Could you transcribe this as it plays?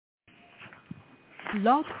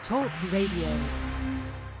Blog Talk Radio.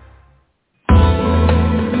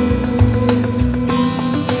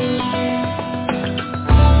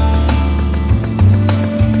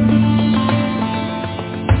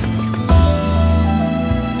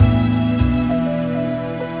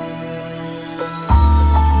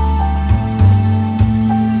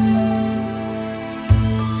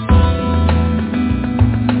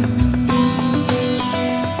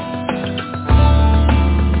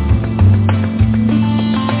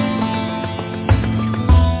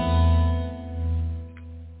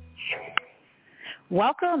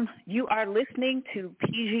 Welcome. You are listening to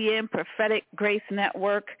PGN Prophetic Grace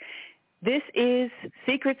Network. This is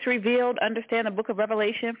Secrets Revealed, Understand the Book of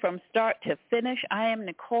Revelation from Start to Finish. I am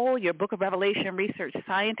Nicole, your Book of Revelation research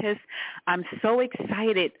scientist. I'm so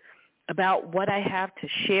excited about what I have to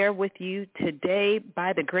share with you today.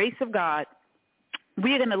 By the grace of God,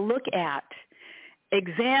 we're going to look at,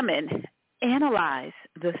 examine, analyze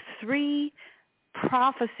the three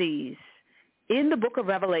prophecies in the Book of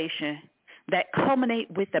Revelation that culminate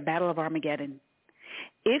with the Battle of Armageddon.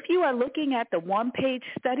 If you are looking at the one-page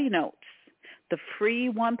study notes, the free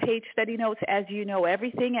one-page study notes, as you know,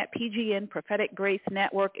 everything at PGN Prophetic Grace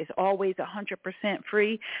Network is always 100%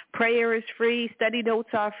 free. Prayer is free. Study notes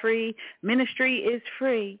are free. Ministry is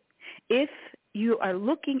free. If you are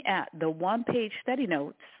looking at the one-page study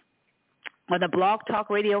notes on the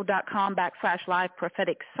blogtalkradio.com/live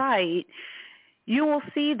prophetic site, you will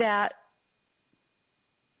see that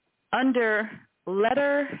under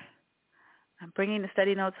letter, I'm bringing the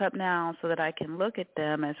study notes up now so that I can look at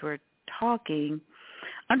them as we're talking.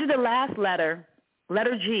 Under the last letter,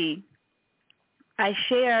 letter G, I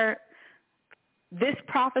share this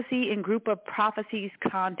prophecy in group of prophecies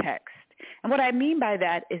context. And what I mean by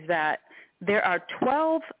that is that there are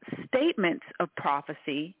 12 statements of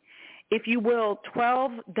prophecy, if you will,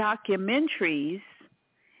 12 documentaries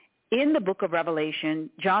in the book of Revelation.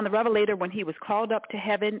 John the Revelator, when he was called up to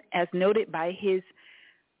heaven, as noted by his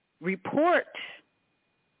report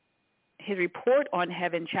on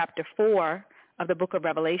heaven, chapter 4 of the book of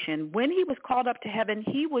Revelation, when he was called up to heaven,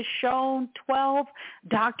 he was shown 12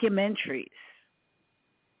 documentaries.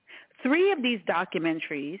 3 of these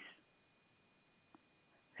documentaries,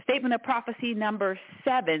 Statement of Prophecy number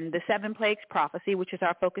 7, the 7 plagues prophecy, which is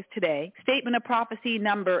our focus today. Statement of Prophecy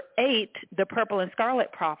number 8, the purple and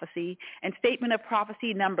scarlet prophecy. And Statement of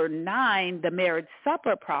Prophecy number 9, the marriage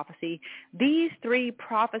supper prophecy. These 3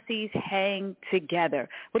 prophecies hang together.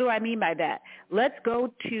 What do I mean by that? Let's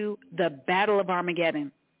go to the Battle of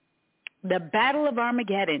Armageddon. The Battle of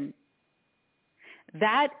Armageddon,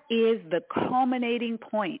 that is the culminating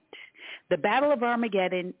point. The Battle of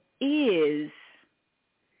Armageddon is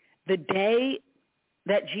the day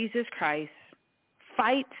that Jesus Christ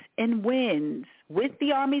fights and wins with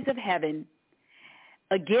the armies of heaven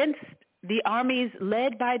against the armies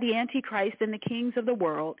led by the Antichrist and the kings of the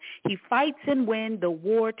world. He fights and wins the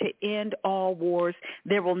war to end all wars.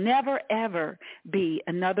 There will never, ever be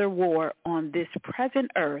another war on this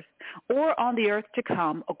present earth or on the earth to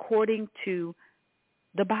come, according to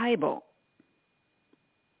the Bible.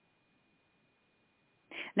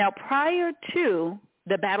 Now, prior to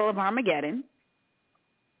the Battle of Armageddon,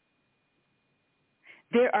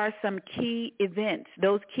 there are some key events.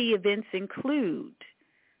 Those key events include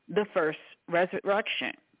the first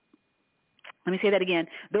resurrection. Let me say that again.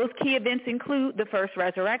 Those key events include the first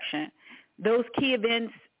resurrection. Those key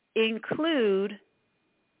events include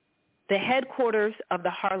the headquarters of the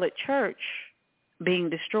harlot church being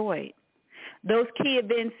destroyed. Those key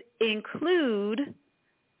events include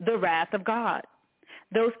the wrath of God.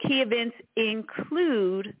 Those key events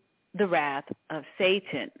include the wrath of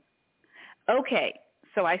Satan. Okay,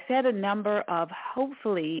 so I said a number of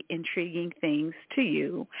hopefully intriguing things to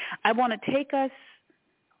you. I want to take us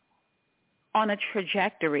on a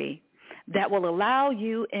trajectory that will allow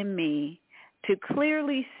you and me to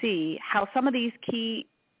clearly see how some of these key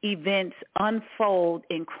events unfold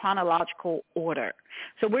in chronological order.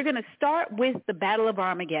 So we're going to start with the Battle of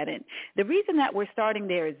Armageddon. The reason that we're starting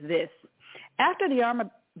there is this. After the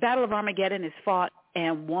Battle of Armageddon is fought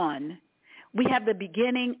and won, we have the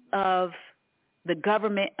beginning of the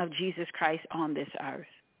government of Jesus Christ on this earth.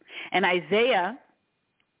 And Isaiah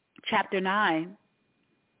chapter 9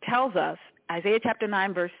 tells us, Isaiah chapter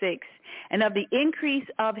 9, verse 6, and of the increase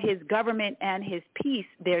of his government and his peace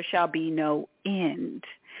there shall be no end.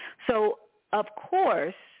 So, of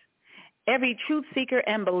course, every truth seeker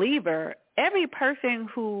and believer, every person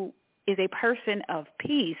who is a person of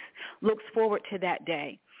peace, looks forward to that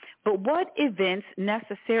day. But what events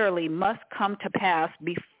necessarily must come to pass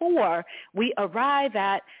before we arrive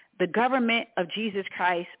at the government of Jesus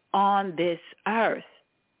Christ on this earth.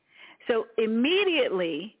 So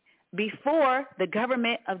immediately before the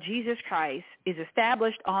government of Jesus Christ is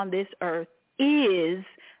established on this earth is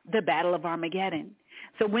the Battle of Armageddon.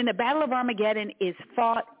 So when the Battle of Armageddon is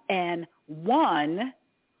fought and won,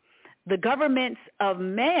 the governments of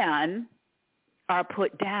man are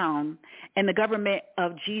put down, and the government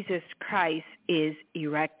of Jesus Christ is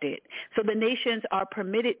erected. So the nations are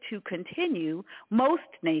permitted to continue. Most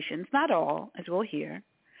nations, not all, as we'll hear,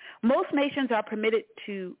 most nations are permitted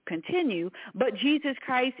to continue, but Jesus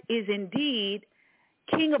Christ is indeed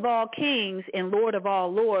King of all kings and Lord of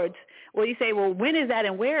all lords. Well, you say, well, when is that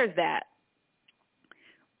and where is that?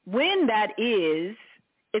 When that is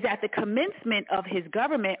at the commencement of his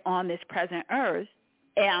government on this present earth,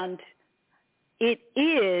 and it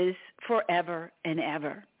is forever and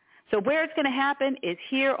ever. So where it's going to happen is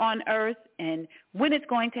here on earth, and when it's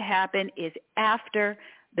going to happen is after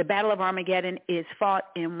the Battle of Armageddon is fought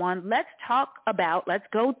and won. Let's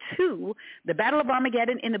go to the Battle of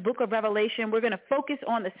Armageddon in the book of Revelation. We're going to focus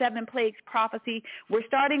on the 7 plagues prophecy. We're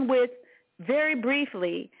starting with, very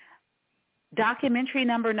briefly, documentary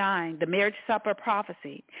number 9, the marriage supper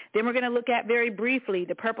prophecy. Then we're going to look at very briefly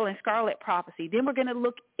the purple and scarlet prophecy. Then we're going to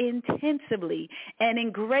look intensively and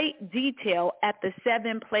in great detail at the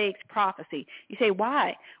 7 plagues prophecy. You say,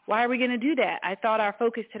 why? Why are we going to do that? I thought our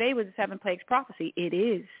focus today was the 7 plagues prophecy. It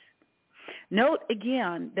is. Note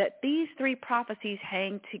again that these 3 prophecies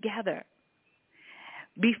hang together.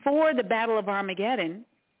 Before the Battle of Armageddon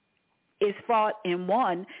is fought and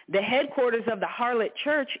won, the headquarters of the harlot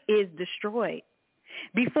church is destroyed.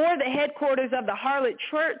 Before the headquarters of the harlot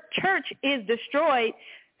church is destroyed,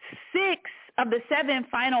 6 of the 7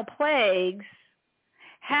 final plagues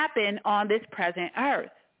happen on this present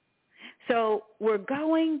earth. So we're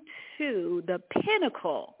going to the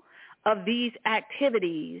pinnacle of these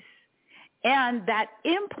activities and that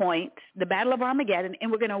endpoint, the Battle of Armageddon,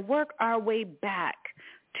 and we're going to work our way back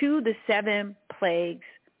to the 7 plagues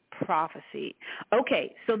prophecy.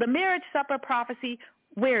 Okay, so the marriage supper prophecy,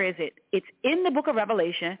 where is it? It's in the book of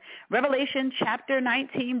Revelation, Revelation chapter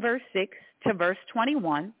 19, verse 6 to verse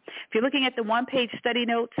 21. If you're looking at the one-page study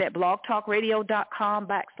notes at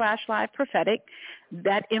blogtalkradio.com/live-prophetic,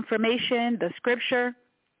 that information, the scripture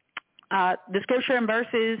and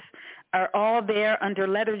verses are all there under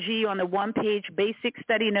letter G on the one-page basic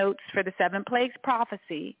study notes for the 7 plagues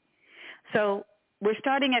prophecy. So we're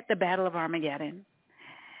starting at the Battle of Armageddon.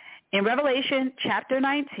 In Revelation chapter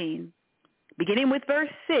 19, beginning with verse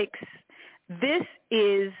 6, this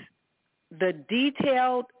is the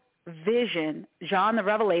detailed vision John the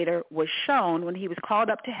Revelator was shown when he was called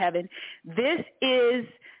up to heaven. This is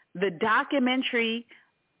the documentary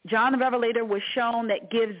John the Revelator was shown that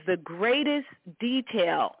gives the greatest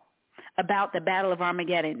detail about the Battle of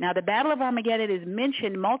Armageddon. Now, the Battle of Armageddon is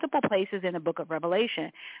mentioned multiple places in the book of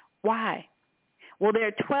Revelation. Why? Well, there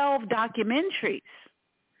are 12 documentaries,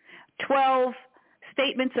 12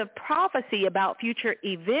 statements of prophecy about future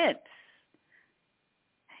events.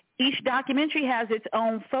 Each documentary has its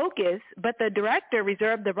own focus, but the director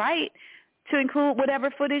reserved the right to include whatever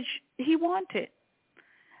footage he wanted.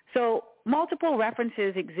 So multiple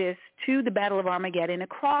references exist to the Battle of Armageddon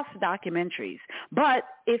across documentaries. But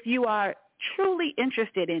if you are truly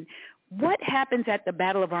interested in what happens at the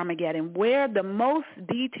Battle of Armageddon, where the most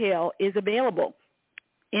detail is available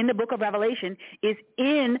in the book of Revelation is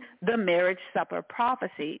in the marriage supper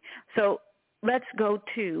prophecy. So let's go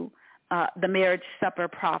to the marriage supper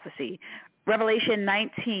prophecy. Revelation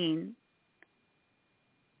 19,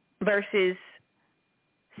 verses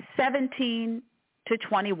 17 to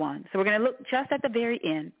 21. So we're going to look just at the very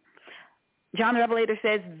end. John the Revelator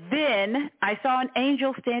says, "Then I saw an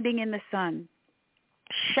angel standing in the sun,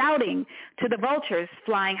 shouting to the vultures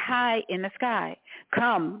flying high in the sky,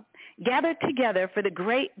 'Come, gather together for the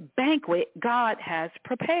great banquet God has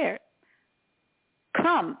prepared.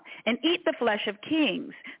 Come and eat the flesh of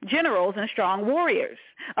kings, generals, and strong warriors,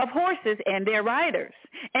 of horses and their riders,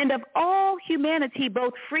 and of all humanity,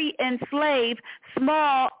 both free and slave,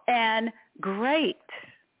 small and great.'"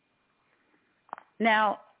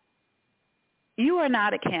 Now, you are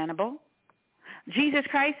not a cannibal. Jesus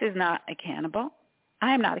Christ is not a cannibal.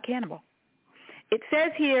 I am not a cannibal. It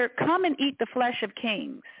says here, "Come and eat the flesh of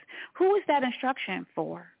kings." Who is that instruction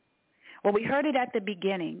for? Well, we heard it at the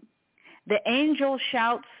beginning. The angel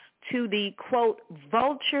shouts to the, quote,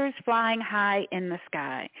 vultures flying high in the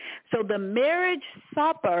sky. So the marriage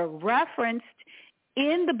supper referenced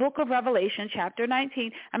in the book of Revelation, chapter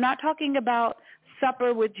 19, I'm not talking about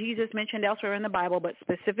supper with Jesus mentioned elsewhere in the Bible, but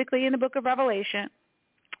specifically in the book of Revelation,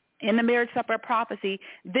 in the marriage supper prophecy,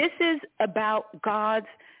 this is about God's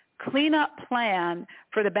cleanup plan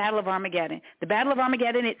for the Battle of Armageddon. The Battle of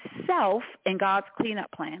Armageddon itself and God's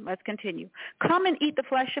cleanup plan. Let's continue. Come and eat the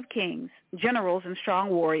flesh of kings, generals, and strong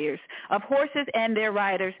warriors, of horses and their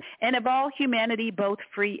riders, and of all humanity, both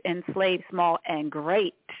free and slave, small and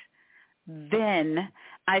great. Then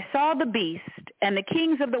I saw the beast and the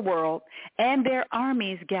kings of the world and their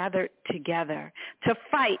armies gathered together to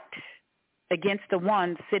fight against the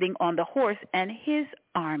one sitting on the horse and his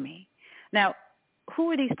army. Now,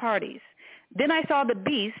 who are these parties? Then I saw the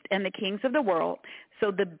beast and the kings of the world.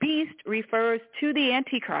 So the beast refers to the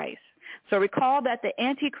Antichrist. So recall that the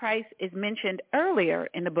Antichrist is mentioned earlier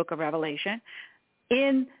in the book of Revelation.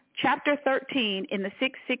 In chapter 13, in the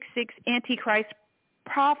 666 Antichrist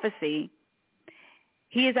prophecy,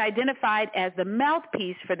 he is identified as the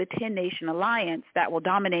mouthpiece for the 10-nation alliance that will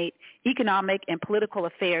dominate economic and political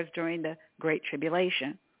affairs during the Great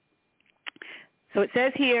Tribulation. So it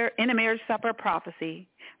says here in the marriage supper prophecy,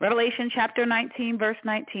 Revelation chapter 19, verse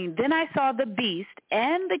 19, then I saw the beast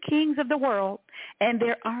and the kings of the world and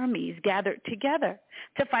their armies gathered together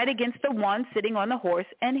to fight against the one sitting on the horse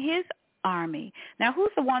and his army. Now,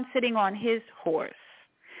 who's the one sitting on his horse?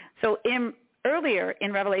 So earlier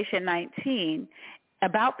in Revelation 19,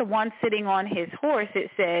 about the one sitting on his horse, it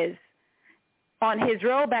says, on his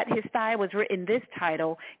robe at his thigh was written this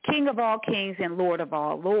title, King of all kings and Lord of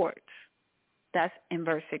all lords. That's in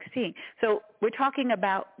verse 16. So we're talking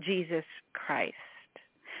about Jesus Christ.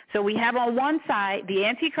 So we have on one side the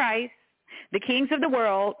Antichrist, the kings of the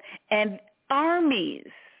world, and armies.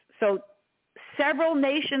 So several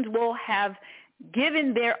nations will have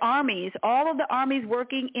given their armies, all of the armies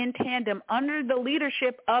working in tandem under the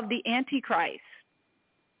leadership of the Antichrist.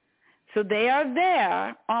 So they are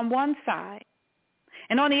there on one side.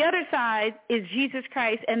 And on the other side is Jesus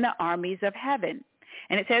Christ and the armies of heaven.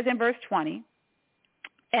 And it says in verse 20,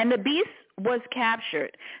 and the beast was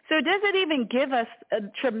captured. So it doesn't even give us a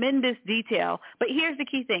tremendous detail. But here's the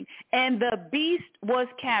key thing. And the beast was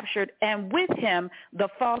captured, and with him the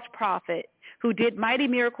false prophet who did mighty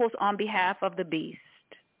miracles on behalf of the beast.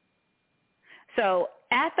 So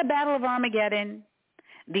at the Battle of Armageddon,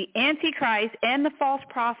 the Antichrist and the false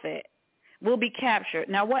prophet will be captured.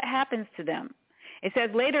 Now, what happens to them? It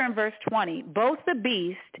says later in verse 20, both the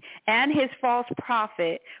beast and his false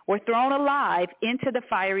prophet were thrown alive into the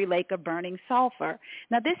fiery lake of burning sulfur.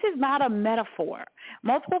 Now, this is not a metaphor.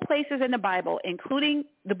 Multiple places in the Bible, including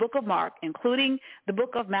the book of Mark, including the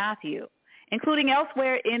book of Matthew, including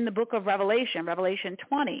elsewhere in the book of Revelation, Revelation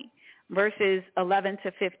 20, verses 11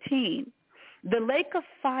 to 15, the lake of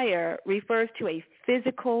fire refers to a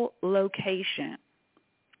physical location.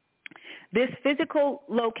 This physical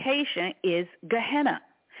location is Gehenna.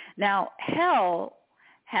 Now, hell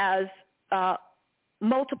has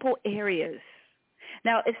multiple areas.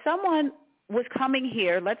 Now, if someone was coming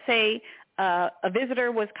here, let's say a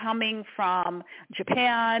visitor was coming from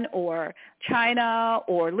Japan or China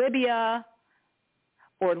or Libya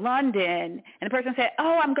or London, and the person said,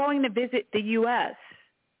 oh, I'm going to visit the U.S.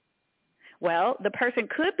 Well, the person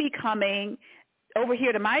could be coming over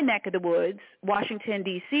here to my neck of the woods, Washington,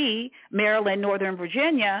 D.C., Maryland, Northern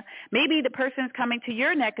Virginia. Maybe the person's coming to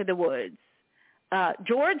your neck of the woods,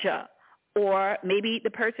 Georgia, or maybe the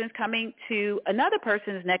person's coming to another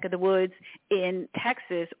person's neck of the woods in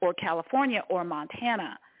Texas or California or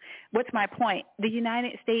Montana. What's my point? The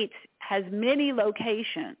United States has many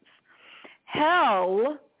locations.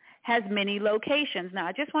 Hell has many locations. Now,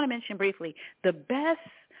 I just want to mention briefly, the best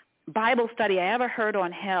Bible study I ever heard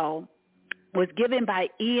on hell was given by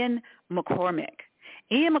Ian McCormick.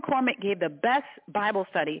 Ian McCormick gave the best Bible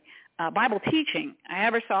study, Bible teaching I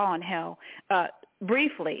ever saw on hell.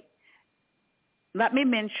 Briefly, let me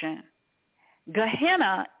mention,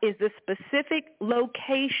 Gehenna is the specific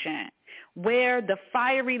location where the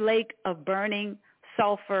fiery lake of burning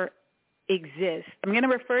sulfur exists. I'm going to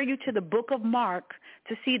refer you to the book of Mark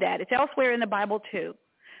to see that. It's elsewhere in the Bible too,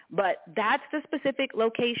 but that's the specific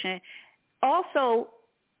location. Also,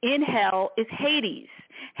 in hell is Hades.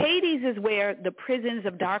 Hades is where the prisons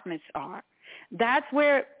of darkness are. That's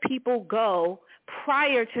where people go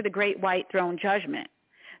prior to the great white throne judgment.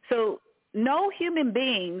 So no human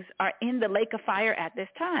beings are in the lake of fire at this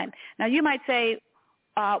time. Now you might say,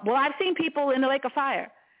 well, I've seen people in the lake of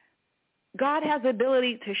fire. God has the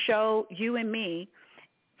ability to show you and me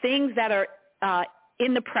things that are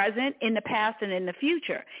in the present, in the past, and in the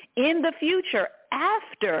future. In the future,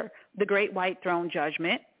 after the great white throne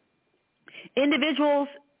judgment, individuals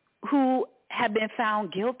who have been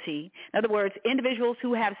found guilty, in other words, individuals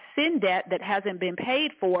who have sin debt that hasn't been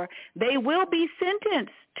paid for, they will be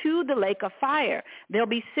sentenced to the lake of fire. They'll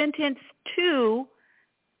be sentenced to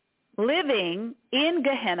living in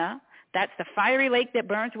Gehenna. That's the fiery lake that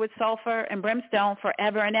burns with sulfur and brimstone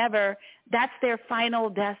forever and ever. That's their final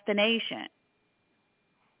destination.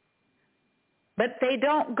 But they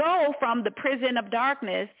don't go from the prison of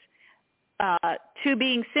darkness to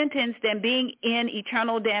being sentenced and being in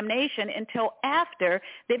eternal damnation until after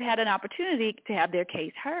they've had an opportunity to have their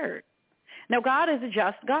case heard. Now, God is a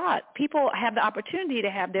just God. People have the opportunity to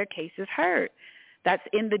have their cases heard. That's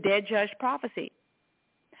in the dead judge prophecy,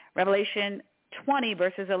 Revelation 20,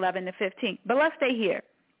 verses 11 to 15. But let's stay here.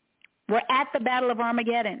 We're at the Battle of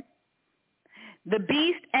Armageddon. The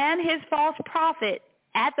beast and his false prophet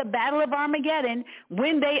at the Battle of Armageddon,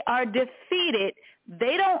 when they are defeated,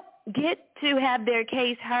 they don't get to have their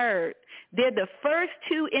case heard. They're the first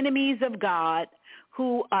two enemies of God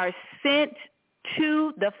who are sent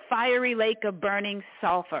to the fiery lake of burning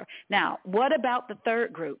sulfur. Now, what about the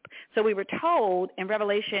third group? So we were told in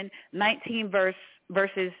Revelation 19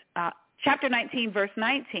 chapter 19, verse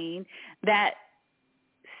 19, that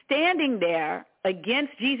standing there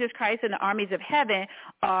against Jesus Christ and the armies of heaven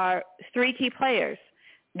are three key players: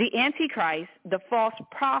 the Antichrist, the false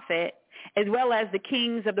prophet, as well as the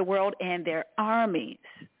kings of the world and their armies.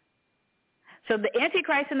 So the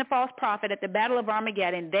Antichrist and the false prophet at the Battle of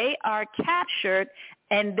Armageddon, they are captured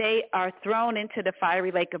and they are thrown into the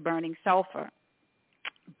fiery lake of burning sulfur.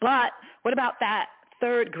 But what about that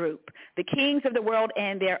third group, the kings of the world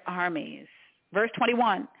and their armies? Verse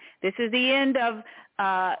 21, this is the end of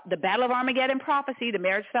the Battle of Armageddon prophecy, the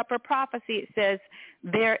marriage supper prophecy. It says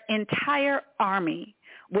their entire army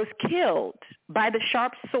was killed by the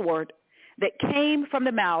sharp sword that came from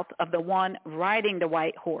the mouth of the one riding the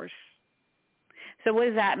white horse. So what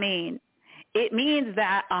does that mean? It means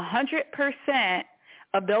that 100%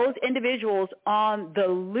 of those individuals on the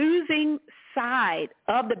losing side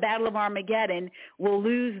of the Battle of Armageddon will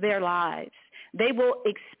lose their lives. They will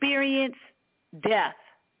experience death.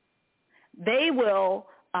 They will,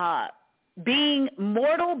 being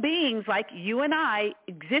mortal beings like you and I,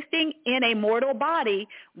 existing in a mortal body,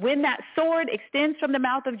 when that sword extends from the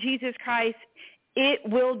mouth of Jesus Christ, it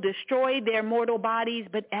will destroy their mortal bodies.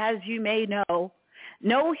 But as you may know,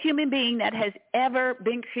 no human being that has ever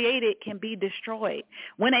been created can be destroyed.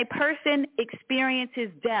 When a person experiences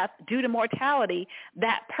death due to mortality,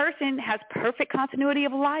 that person has perfect continuity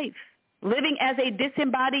of life, living as a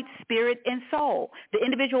disembodied spirit and soul. The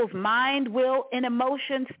individual's mind, will, and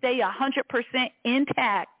emotions stay 100%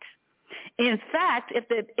 intact. In fact, if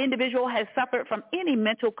the individual has suffered from any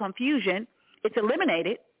mental confusion, it's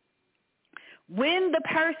eliminated when the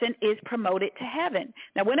person is promoted to heaven.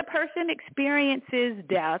 Now, when a person experiences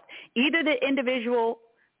death, either the individual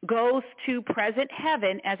goes to present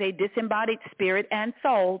heaven as a disembodied spirit and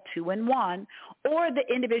soul, 2 in 1, or the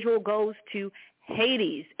individual goes to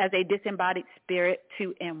Hades as a disembodied spirit,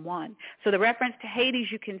 2 in 1. So the reference to Hades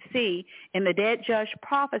you can see in the dead judge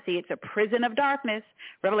prophecy. It's a prison of darkness,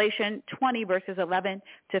 Revelation 20, verses 11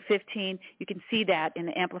 to 15. You can see that in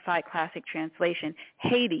the Amplified Classic Translation.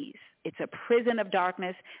 Hades, it's a prison of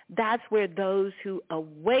darkness. That's where those who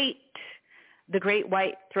await the great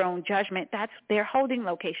white throne judgment, that's their holding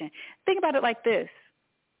location. Think about it like this.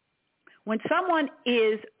 When someone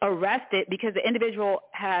is arrested because the individual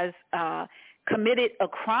has committed a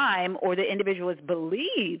crime, or the individual is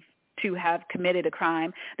believed to have committed a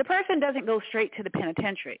crime, the person doesn't go straight to the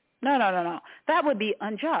penitentiary. No. That would be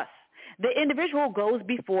unjust. The individual goes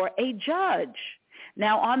before a judge.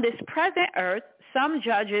 Now, on this present earth, some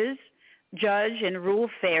judges judge and rule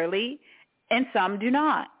fairly, and some do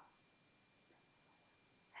not.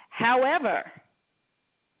 However,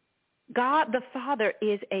 God the Father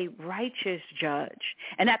is a righteous judge.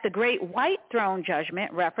 And at the great white throne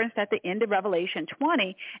judgment referenced at the end of Revelation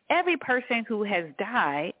 20, every person who has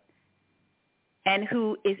died and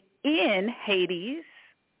who is in Hades,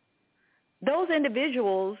 those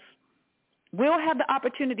individuals will have the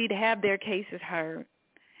opportunity to have their cases heard.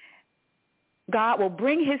 God will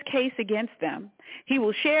bring his case against them. He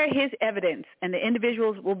will share his evidence, and the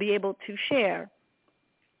individuals will be able to share.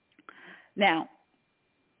 Now,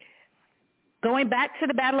 going back to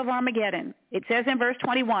the Battle of Armageddon, it says in verse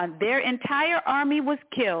 21, their entire army was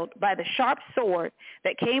killed by the sharp sword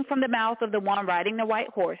that came from the mouth of the one riding the white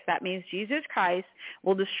horse. That means Jesus Christ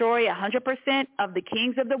will destroy 100% of the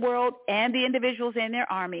kings of the world and the individuals in their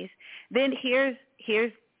armies. Then here's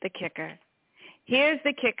the kicker. Here's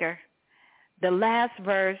the kicker. The last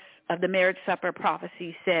verse of the marriage supper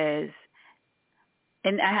prophecy says,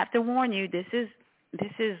 and I have to warn you, this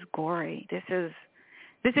is gory. This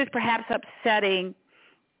is perhaps upsetting,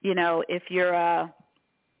 if you're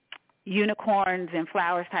unicorns and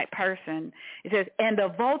flowers type person. It says, and the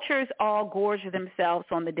vultures all gorge themselves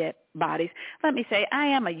on the dead bodies. Let me say, I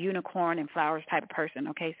am a unicorn and flowers type of person,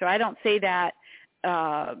 okay? So I don't say that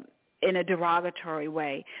in a derogatory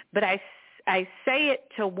way, but I say it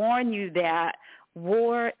to warn you that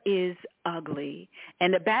war is ugly.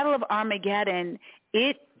 And the Battle of Armageddon,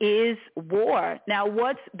 it is war. Now,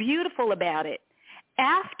 what's beautiful about it?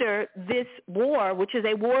 After this war, which is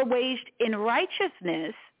a war waged in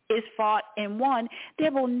righteousness, is fought and won,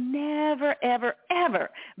 there will never, ever, ever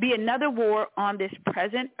be another war on this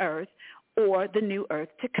present earth or the new earth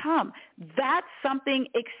to come. That's something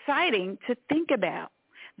exciting to think about.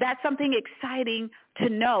 That's something exciting to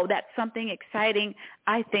know. That's something exciting,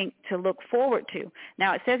 I think, to look forward to.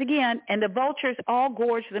 Now, it says again, and the vultures all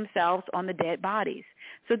gorge themselves on the dead bodies.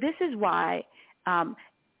 So this is why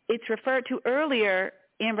it's referred to earlier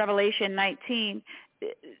in Revelation 19,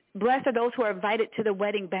 blessed are those who are invited to the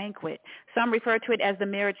wedding banquet. Some refer to it as the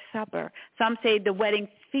marriage supper. Some say the wedding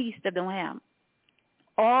feast of the Lamb.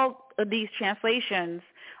 All of these translations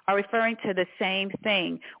are referring to the same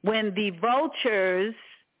thing. When the vultures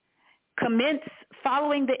commence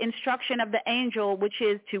following the instruction of the angel, which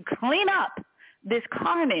is to clean up this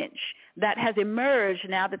carnage that has emerged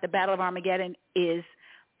now that the Battle of Armageddon is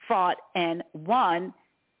fought and won,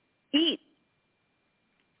 eat.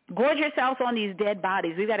 Gorge yourselves on these dead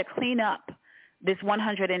bodies. We've got to clean up this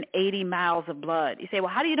 180 miles of blood. You say, well,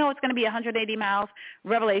 how do you know it's going to be 180 miles?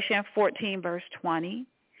 Revelation 14, verse 20.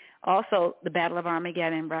 Also, the Battle of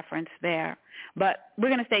Armageddon reference there. But we're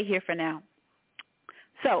going to stay here for now.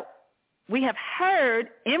 So we have heard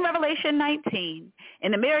in Revelation 19,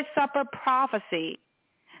 in the marriage supper prophecy,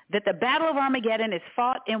 that the Battle of Armageddon is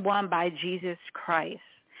fought and won by Jesus Christ.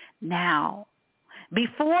 Now,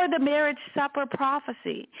 before the marriage supper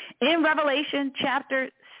prophecy, in Revelation chapter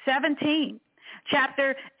 17,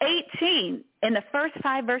 chapter 18, in the first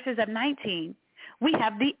 5 verses of 19, we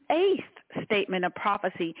have the 8th statement of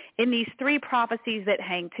prophecy in these 3 prophecies that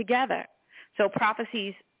hang together. So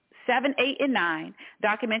prophecies 7, 8, and 9,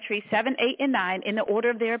 documentary 7, 8, and 9 in the order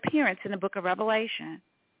of their appearance in the book of Revelation.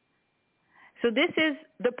 So this is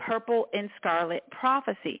the purple and scarlet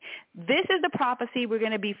prophecy. This is the prophecy we're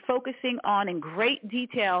going to be focusing on in great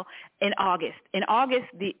detail in August. In August,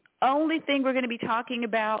 the only thing we're going to be talking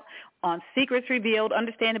about on Secrets Revealed,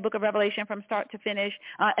 understand the book of Revelation from start to finish,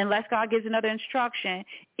 unless God gives another instruction,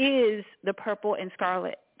 is the purple and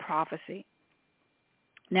scarlet prophecy.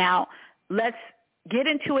 Now, let's get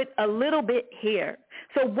into it a little bit here.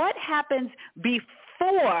 So what happens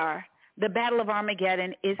before the Battle of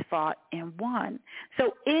Armageddon is fought and won?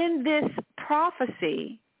 So in this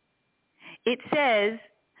prophecy, it says,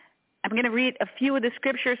 I'm going to read a few of the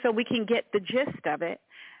scriptures so we can get the gist of it.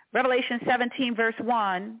 Revelation 17, verse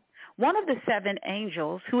 1, one of the 7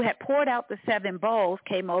 angels who had poured out the 7 bowls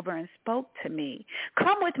came over and spoke to me.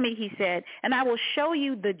 Come with me, he said, and I will show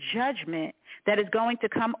you the judgment that is going to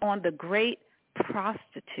come on the great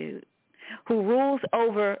prostitute who rules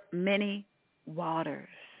over many waters.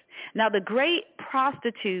 Now, the great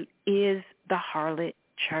prostitute is the harlot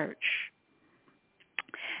church.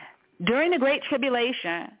 During the Great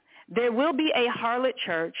Tribulation, there will be a harlot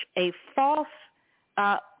church, a false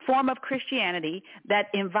form of Christianity that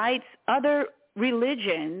invites other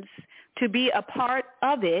religions to be a part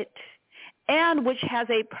of it, and which has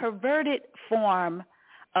a perverted form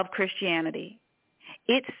of Christianity.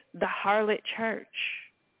 It's the harlot church.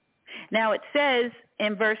 Now, it says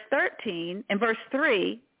in verse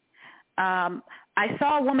 3, I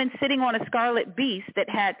saw a woman sitting on a scarlet beast that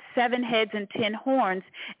had 7 heads and 10 horns,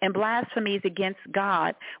 and blasphemies against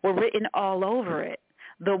God were written all over it.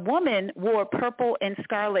 The woman wore purple and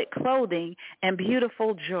scarlet clothing and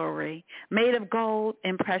beautiful jewelry made of gold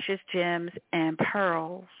and precious gems and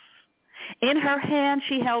pearls. In her hand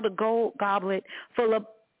she held a gold goblet full of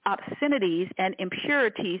obscenities and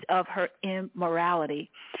impurities of her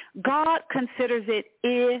immorality. God considers it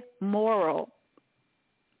immoral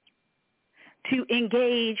to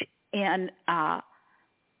engage in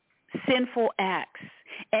sinful acts,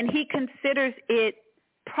 and he considers it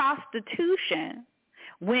prostitution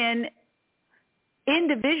when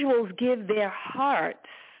individuals give their hearts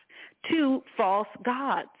to false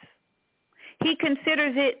gods. He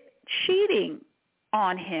considers it cheating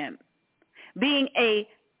on him, being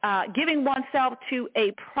giving oneself to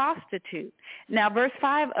a prostitute. Now, verse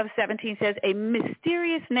 5 of 17 says, a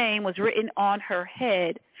mysterious name was written on her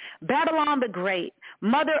head, Babylon the Great,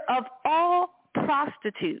 mother of all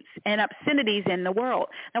prostitutes and obscenities in the world.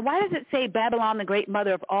 Now, why does it say Babylon the Great,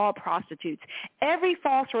 mother of all prostitutes? Every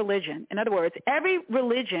false religion, in other words, every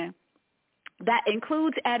religion that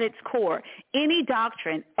includes at its core any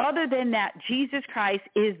doctrine other than that Jesus Christ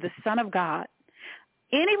is the Son of God.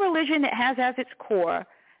 Any religion that has as its core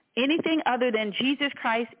anything other than Jesus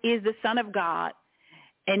Christ is the Son of God,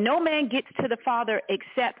 and no man gets to the Father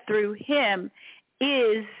except through him,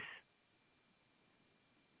 is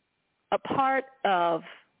a part of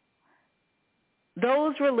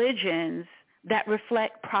those religions that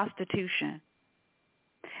reflect prostitution.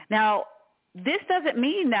 Now, this doesn't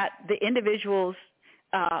mean that the individuals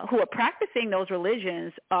who are practicing those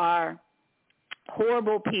religions are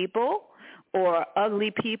horrible people or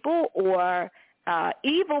ugly people or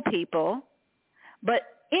evil people, but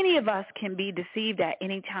any of us can be deceived at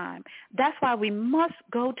any time. That's why we must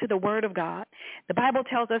go to the Word of God. The Bible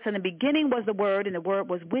tells us in the beginning was the Word, and the Word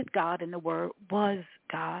was with God, and the Word was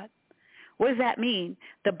God. What does that mean?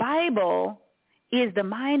 The Bible is the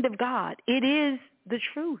mind of God. It is the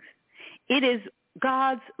truth. It is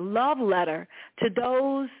God's love letter to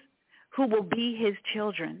those who will be his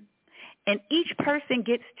children. And each person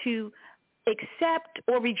gets to accept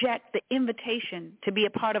or reject the invitation to be a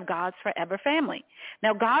part of God's forever family.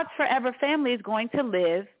 Now, God's forever family is going to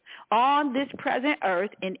live on this present earth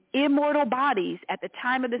in immortal bodies at the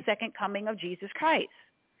time of the second coming of Jesus Christ.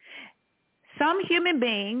 Some human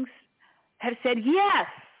beings have said, yes,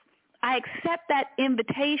 I accept that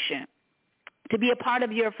invitation to be a part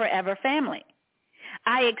of your forever family.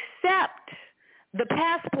 I accept the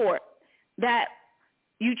passport that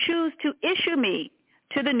you choose to issue me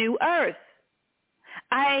to the new earth.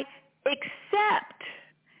 I accept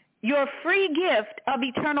your free gift of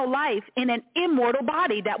eternal life in an immortal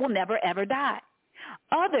body that will never, ever die.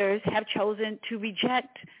 Others have chosen to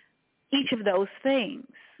reject each of those things.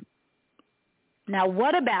 Now,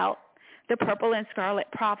 what about the purple and scarlet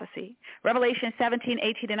prophecy? Revelation 17,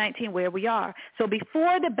 18, and 19, where we are. So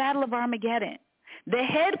before the battle of Armageddon, the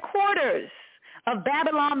headquarters of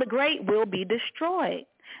Babylon the Great will be destroyed.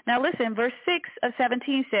 Now listen, verse 6 of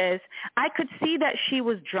 17 says, I could see that she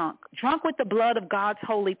was drunk with the blood of God's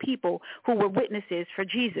holy people who were witnesses for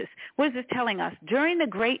Jesus. What is this telling us? During the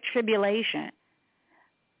Great Tribulation,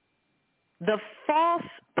 the false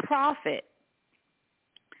prophet,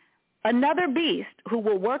 another beast who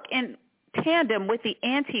will work in tandem with the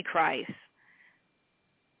Antichrist,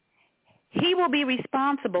 he will be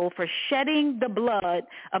responsible for shedding the blood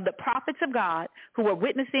of the prophets of God who were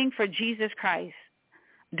witnessing for Jesus Christ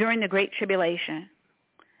during the Great Tribulation.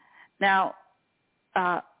 Now,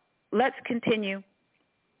 let's continue.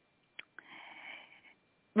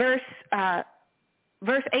 Verse 8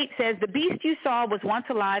 says, the beast you saw was once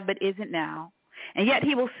alive but isn't now, and yet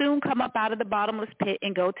he will soon come up out of the bottomless pit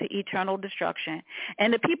and go to eternal destruction.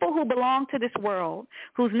 And the people who belong to this world,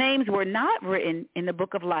 whose names were not written in the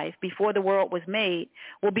book of life before the world was made,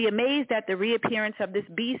 will be amazed at the reappearance of this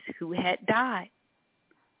beast who had died.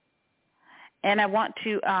 And I want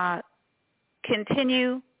to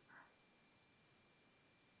continue.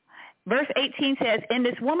 Verse 18 says, and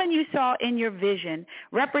this woman you saw in your vision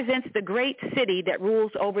represents the great city that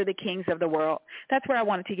rules over the kings of the world. That's where I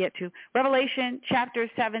wanted to get to. Revelation chapter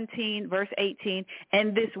 17, verse 18,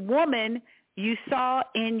 and this woman you saw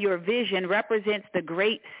in your vision represents the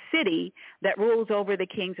great city that rules over the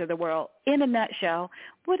kings of the world. In a nutshell,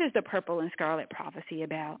 what is the purple and scarlet prophecy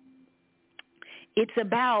about? It's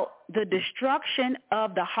about the destruction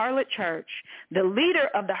of the harlot church, the leader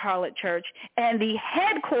of the harlot church, and the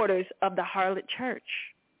headquarters of the harlot church.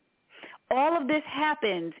 All of this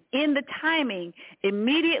happens in the timing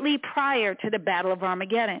immediately prior to the Battle of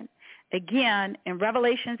Armageddon. Again, in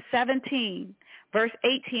Revelation 17, verse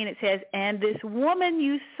 18, it says, and this woman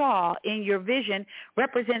you saw in your vision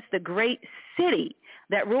represents the great city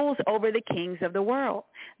that rules over the kings of the world.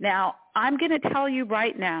 Now, I'm going to tell you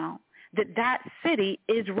right now, that city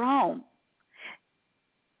is Rome.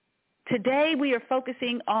 Today we are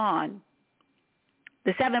focusing on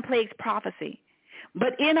the 7 plagues prophecy.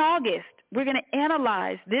 But in August, we're going to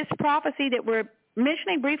analyze this prophecy that we're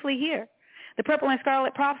mentioning briefly here, the purple and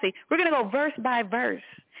scarlet prophecy. We're going to go verse by verse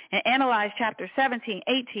and analyze chapter 17,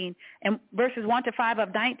 18, and verses 1 to 5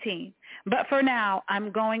 of 19. But for now,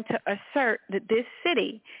 I'm going to assert that this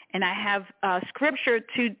city, and I have scripture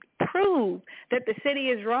to prove that the city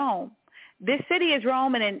is Rome. This city is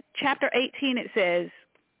Rome, and in chapter 18 it says,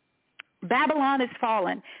 Babylon is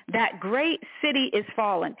fallen. That great city is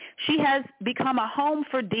fallen. She has become a home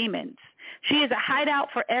for demons. She is a hideout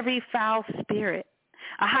for every foul spirit,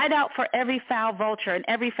 a hideout for every foul vulture and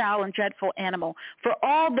every foul and dreadful animal. For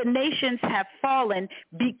all the nations have fallen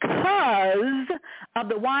because of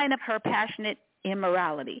the wine of her passionate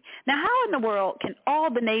immorality. Now, how in the world can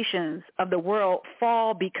all the nations of the world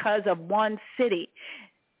fall because of one city?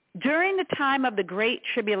 during the time of the Great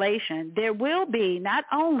Tribulation, there will be not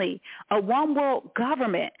only a one-world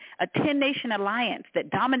government, a 10-nation alliance that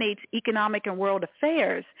dominates economic and world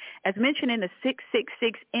affairs, as mentioned in the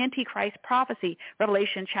 666 Antichrist prophecy,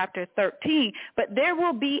 Revelation chapter 13, but there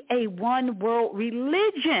will be a one-world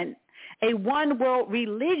religion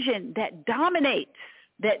that dominates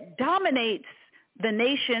the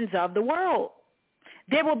nations of the world.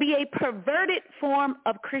 There will be a perverted form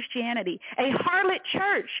of Christianity, a harlot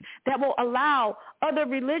church that will allow other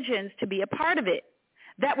religions to be a part of it,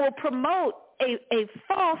 that will promote a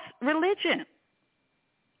false religion.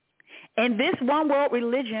 And this one world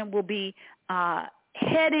religion will be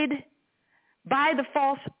headed by the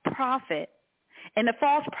false prophet, and the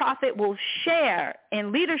false prophet will share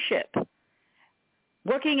in leadership,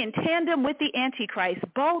 working in tandem with the Antichrist,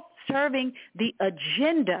 both serving the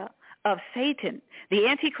agenda of Satan, the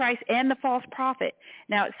Antichrist and the false prophet.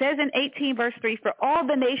 Now it says in 18 verse 3, for all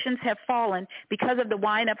the nations have fallen because of the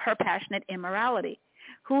wine of her passionate immorality.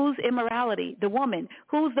 Whose immorality? The woman.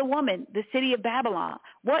 Who's the woman? The city of Babylon.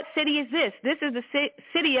 What city is this? This is the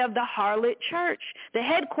city of the harlot church, the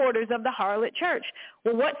headquarters of the harlot church.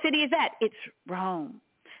 Well, what city is that? It's Rome.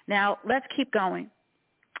 Now let's keep going.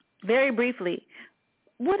 Very briefly,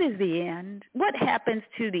 what is the end? What happens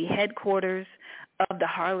to the headquarters of the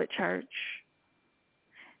harlot church?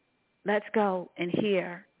 Let's go and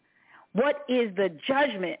hear. What is the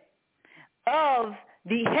judgment of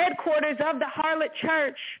the headquarters of the harlot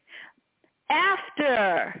church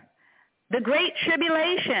after the Great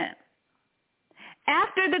Tribulation?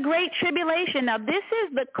 After the Great Tribulation. Now, this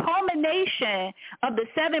is the culmination of the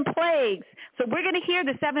 7 plagues. So we're going to hear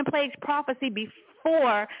the 7 plagues prophecy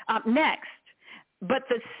before next. But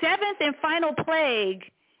the 7th and final plague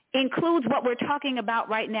includes what we're talking about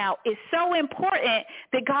right now. It's so important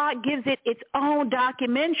that God gives it its own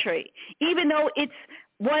documentary, even though it's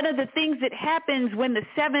one of the things that happens when the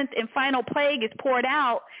 7th and final plague is poured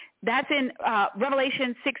out. That's in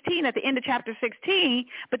Revelation 16, at the end of chapter 16.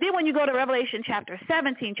 But then when you go to Revelation chapter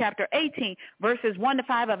 17, chapter 18, verses 1 to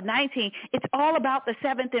 5 of 19, it's all about the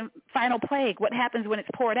 7th and final plague, what happens when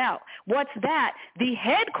it's poured out. What's that? The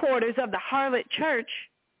headquarters of the harlot church,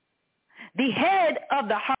 the head of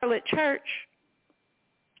the harlot church,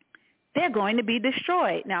 they're going to be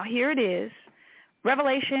destroyed. Now, here it is,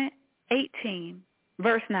 Revelation 18,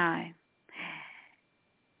 verse 9.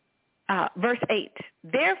 Verse 8,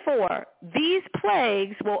 therefore, these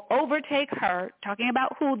plagues will overtake her, talking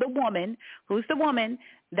about who? The woman. Who's the woman?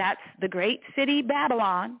 That's the great city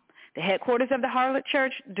Babylon, the headquarters of the harlot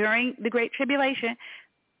church during the Great Tribulation.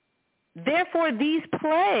 Therefore, these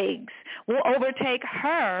plagues will overtake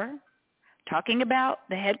her, talking about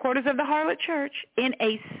the headquarters of the harlot church, in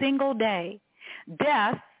a single day: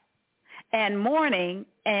 death and mourning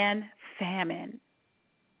and famine.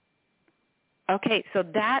 Okay, so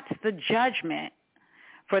that's the judgment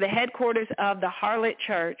for the headquarters of the harlot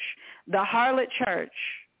church. The harlot church,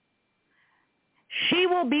 she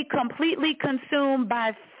will be completely consumed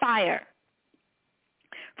by fire.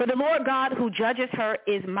 For the Lord God who judges her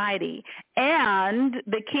is mighty, and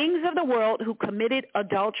the kings of the world who committed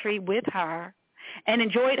adultery with her and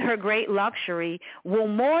enjoyed her great luxury will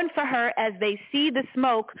mourn for her as they see the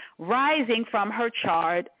smoke rising from her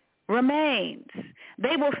charred remains.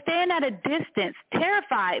 They will stand at a distance,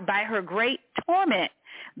 terrified by her great torment.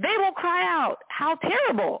 They will cry out, how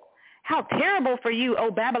terrible for you, O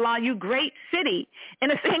Babylon, you great city. In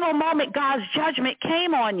a single moment, God's judgment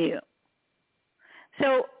came on you.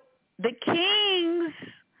 So the kings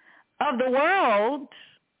of the world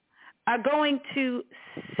are going to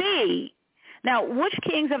see. Now, which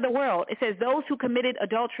kings of the world? It says those who committed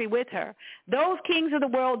adultery with her. Those kings of the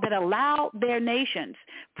world that allowed their nations,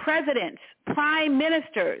 presidents, prime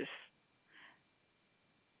ministers,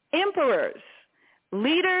 emperors,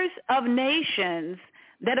 leaders of nations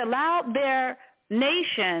that allowed their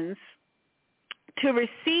nations to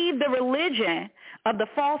receive the religion of the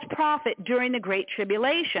false prophet during the Great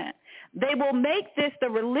Tribulation. They will make this the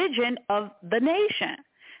religion of the nation.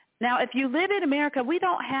 Now, if you live in America, we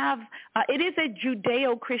don't have, it is a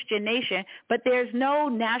Judeo-Christian nation, but there's no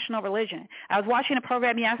national religion. I was watching a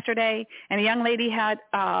program yesterday, and a young lady had,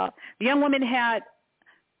 the young woman had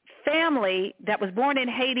family that was born in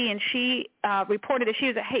Haiti, and she reported that she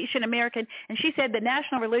was a Haitian American, and she said the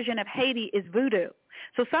national religion of Haiti is voodoo.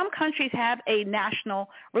 So some countries have a national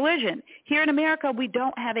religion. Here in America, we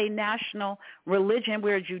don't have a national religion.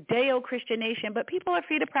 We're a Judeo-Christian nation, but people are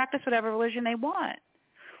free to practice whatever religion they want.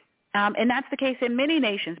 And that's the case in many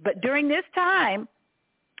nations. But during this time,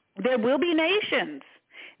 there will be nations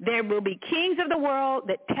There will be kings of the world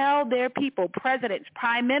that tell their people, presidents,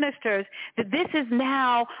 prime ministers, that this is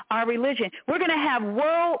now our religion. We're going to have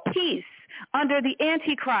world peace under the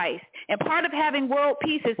Antichrist. And part of having world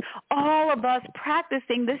peace is all of us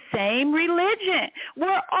practicing the same religion.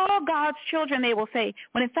 We're all God's children, they will say,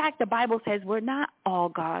 when in fact the Bible says we're not all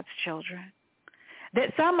God's children.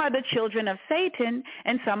 That some are the children of Satan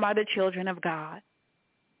and some are the children of God.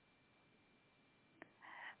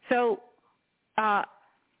 So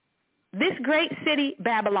this great city,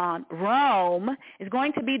 Babylon, Rome, is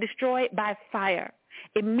going to be destroyed by fire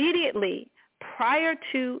immediately prior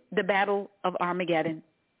to the Battle of Armageddon.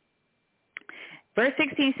 Verse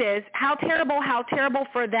 16 says, how terrible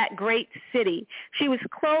for that great city. She was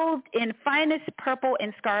clothed in finest purple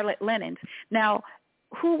and scarlet linens. Now,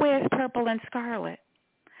 who wears purple and scarlet?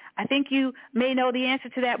 I think you may know the answer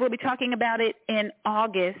to that. We'll be talking about it in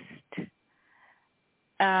August.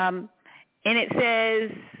 And it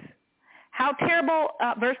says, how terrible,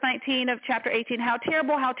 verse 19 of chapter 18, how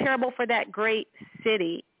terrible for that great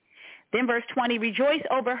city. Then verse 20, rejoice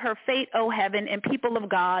over her fate, O heaven, and people of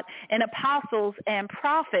God, and apostles and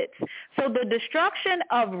prophets. So the destruction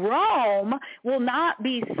of Rome will not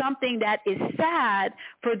be something that is sad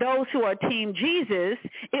for those who are Team Jesus.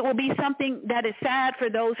 It will be something that is sad for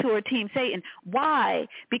those who are Team Satan. Why?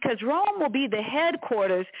 Because Rome will be the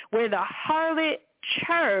headquarters where the harlot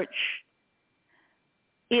church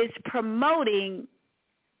is promoting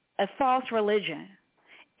a false religion.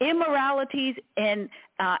 Immoralities and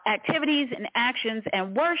activities and actions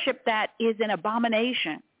and worship that is an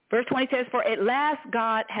abomination. Verse 20 says, for at last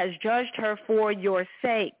God has judged her for your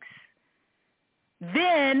sakes.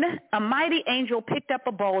 Then a mighty angel picked up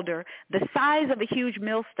a boulder the size of a huge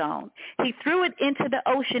millstone. He threw it into the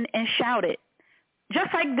ocean and shouted,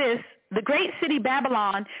 just like this, the great city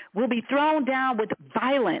Babylon will be thrown down with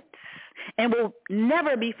violence and will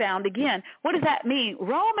never be found again. What does that mean?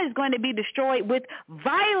 Rome is going to be destroyed with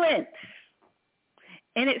violence.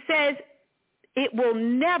 And it says it will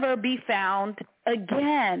never be found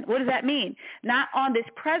again. What does that mean? Not on this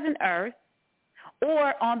present earth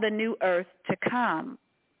or on the new earth to come.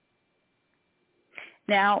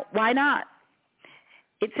 Now, why not?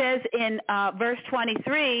 It says in verse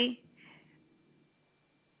 23,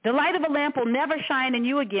 the light of a lamp will never shine in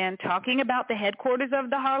you again, talking about the headquarters of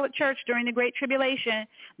the harlot church during the Great Tribulation.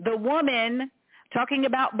 The woman, talking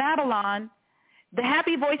about Babylon, the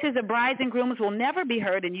happy voices of brides and grooms will never be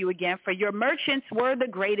heard in you again, for your merchants were the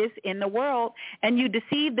greatest in the world, and you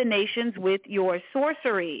deceived the nations with your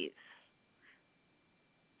sorceries.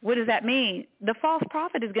 What does that mean? The false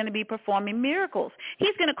prophet is going to be performing miracles.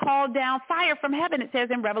 He's going to call down fire from heaven, it says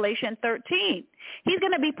in Revelation 13. He's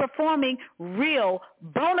going to be performing real,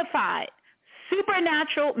 bona fide,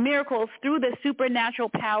 supernatural miracles through the supernatural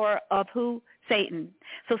power of who? Satan.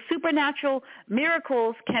 So supernatural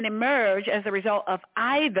miracles can emerge as a result of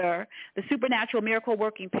either the supernatural miracle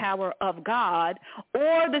working power of God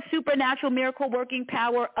or the supernatural miracle working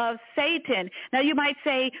power of Satan. Now you might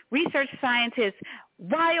say, research scientists,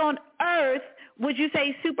 why on earth would you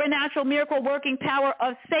say supernatural miracle working power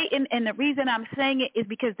of Satan? And the reason I'm saying it is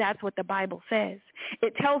because that's what the Bible says.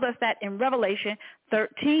 It tells us that in Revelation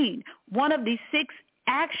 13, one of the 6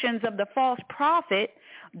 actions of the false prophet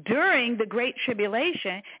during the Great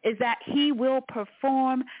Tribulation is that he will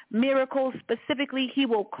perform miracles. Specifically, he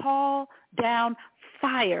will call down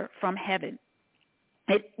fire from heaven.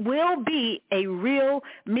 It will be a real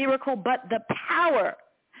miracle, but the power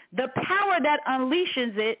that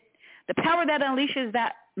unleashes it, the power that unleashes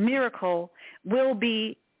that miracle will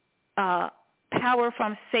be power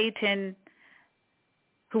from Satan,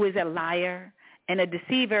 who is a liar and a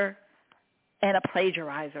deceiver and a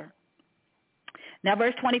plagiarizer. Now,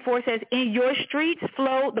 verse 24 says, in your streets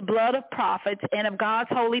flow the blood of prophets and of God's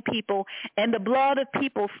holy people, and the blood of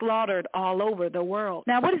people slaughtered all over the world.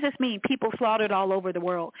 Now, what does this mean, people slaughtered all over the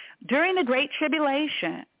world? During the Great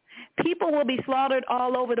Tribulation, people will be slaughtered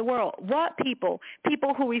all over the world. What people?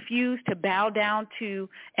 People who refuse to bow down to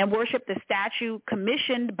and worship the statue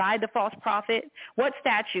commissioned by the false prophet. What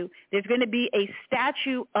statue? There's going to be a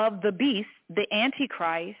statue of the beast, the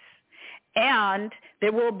Antichrist, and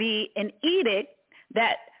there will be an edict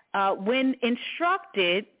that when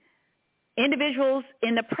instructed, individuals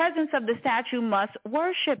in the presence of the statue must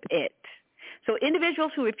worship it. So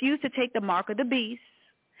individuals who refuse to take the mark of the beast,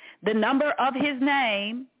 the number of his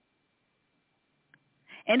name,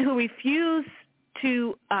 and who refuse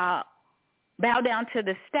to bow down to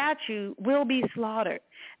the statue will be slaughtered.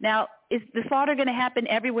 Now, is the slaughter going to happen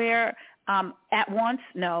everywhere at once?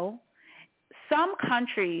 No. Some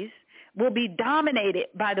countries will be dominated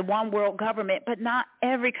by the one world government, but not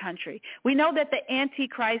every country. We know that the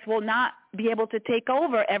Antichrist will not be able to take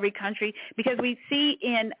over every country because we see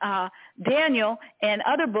in Daniel and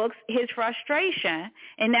other books his frustration,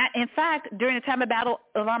 and that, in fact, during the time of Battle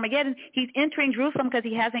of Armageddon, he's entering Jerusalem because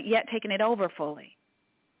he hasn't yet taken it over fully.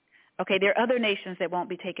 Okay, there are other nations that won't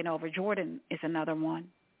be taken over. Jordan is another one.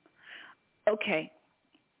 Okay.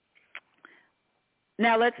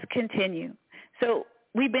 Now let's continue. So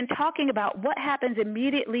we've been talking about what happens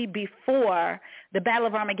immediately before the Battle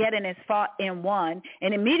of Armageddon is fought and won.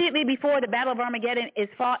 And immediately before the Battle of Armageddon is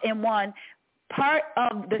fought and won, part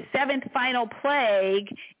of the seventh final plague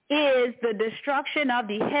is the destruction of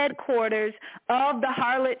the headquarters of the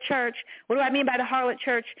harlot church. What do I mean by the harlot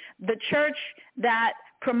church? The church that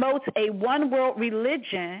promotes a one-world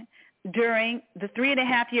religion during the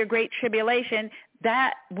 3.5-year Great Tribulation.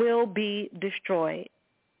 That will be destroyed.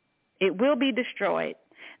 It will be destroyed.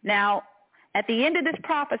 Now, at the end of this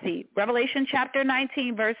prophecy, Revelation chapter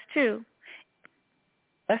 19, verse 2,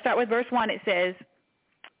 let's start with verse 1. It says,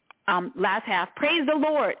 last half, praise the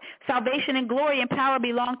Lord. Salvation and glory and power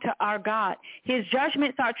belong to our God. His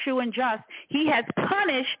judgments are true and just. He has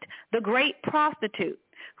punished the great prostitute.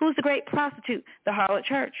 Who's the great prostitute? The harlot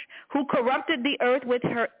church, who corrupted the earth with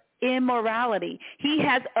her immorality. He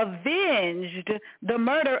has avenged the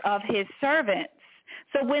murder of his servants.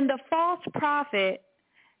 So when the false prophet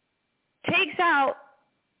takes out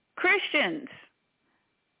Christians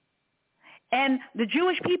and the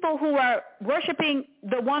Jewish people who are worshiping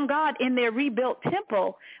the one God in their rebuilt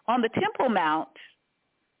temple on the Temple Mount,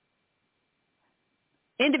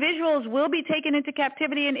 individuals will be taken into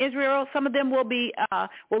captivity in Israel. Some of them will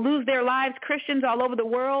lose their lives. Christians all over the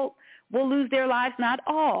world will lose their lives, not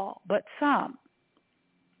all, but some.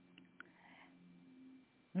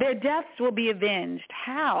 Their deaths will be avenged.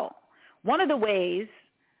 How? One of the ways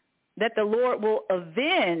that the Lord will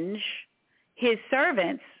avenge his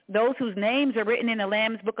servants, those whose names are written in the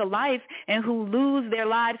Lamb's Book of Life and who lose their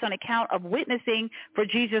lives on account of witnessing for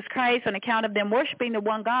Jesus Christ, on account of them worshiping the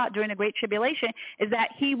one God during the Great Tribulation, is that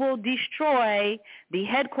he will destroy the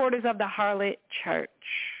headquarters of the harlot church.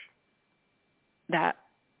 That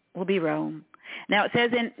will be Rome. Now it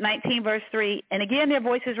says in 19 verse 3, and again their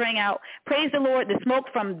voices rang out, praise the Lord, the smoke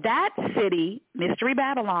from that city, Mystery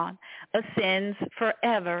Babylon, ascends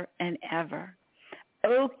forever and ever.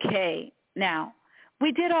 Okay, now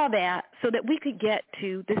we did all that so that we could get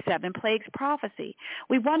to the 7 plagues prophecy.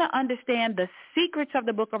 We want to understand the secrets of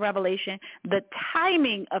the book of Revelation, the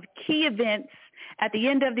timing of key events at the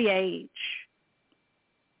end of the age.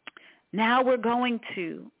 Now we're going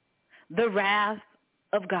to the wrath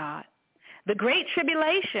of God. The Great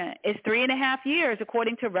Tribulation is 3.5 years,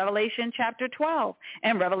 according to Revelation chapter 12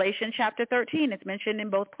 and Revelation chapter 13. It's mentioned in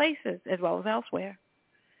both places as well as elsewhere.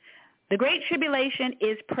 The Great Tribulation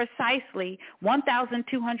is precisely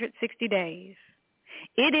 1,260 days.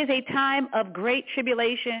 It is a time of great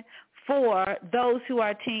tribulation for those who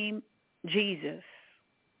are Team Jesus.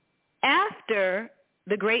 After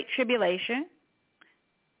the Great Tribulation,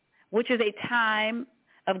 which is a time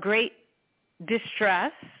of great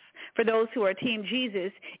distress for those who are Team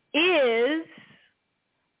Jesus, is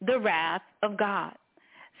the wrath of God.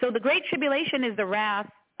 So the Great Tribulation is the wrath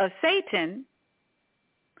of Satan.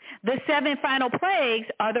 The 7 final plagues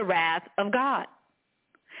are the wrath of God.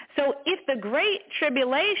 So if the Great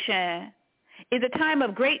Tribulation is a time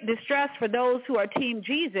of great distress for those who are Team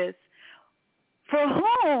Jesus, for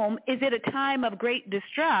whom is it a time of great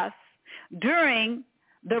distress during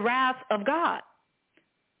the wrath of God?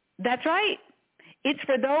 That's right. It's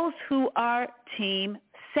for those who are Team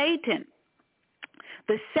Satan.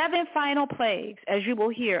 The 7 final plagues, as you will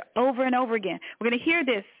hear over and over again. We're going to hear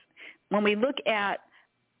this when we look at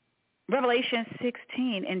Revelation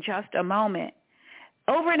 16 in just a moment.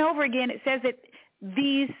 Over and over again, it says that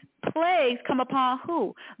these plagues come upon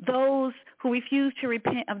who? Those who refuse to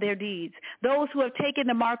repent of their deeds, those who have taken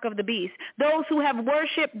the mark of the beast, those who have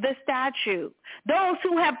worshipped the statue, those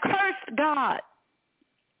who have cursed God.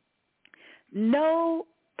 No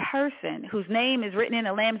person whose name is written in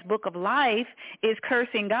the Lamb's Book of Life is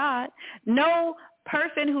cursing God. No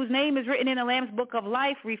person whose name is written in the Lamb's Book of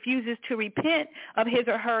Life refuses to repent of his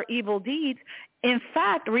or her evil deeds. In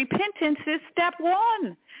fact, repentance is step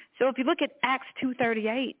 1. So if you look at Acts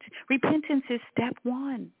 2:38, repentance is step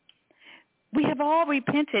 1. We have all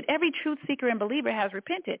repented. Every truth seeker and believer has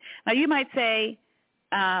repented. Now you might say,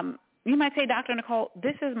 Dr. Nicole,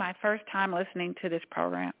 this is my first time listening to this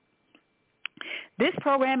program. This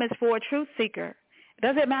program is for a truth seeker. It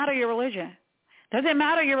doesn't matter your religion. Doesn't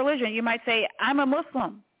matter your religion. You might say, I'm a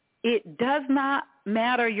Muslim. It does not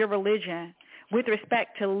matter your religion. with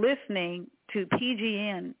respect to listening to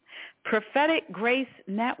PGN. Prophetic Grace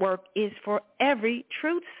Network is for every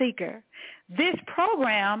truth seeker. This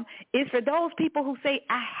program is for those people who say,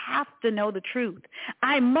 I have to know the truth.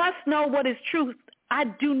 I must know what is truth. I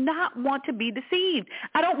do not want to be deceived.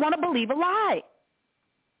 I don't want to believe a lie.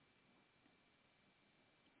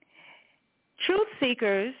 Truth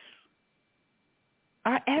seekers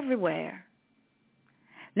are everywhere.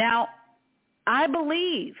 Now, I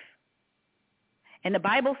believe, and the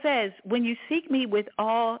Bible says, when you seek me with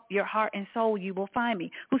all your heart and soul, you will find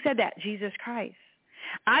me. Who said that? Jesus Christ.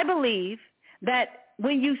 I believe that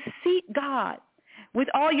when you seek God with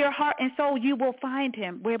all your heart and soul, you will find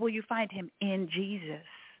him. Where will you find him? In Jesus.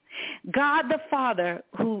 God the Father,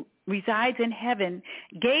 who resides in heaven,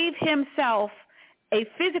 gave himself a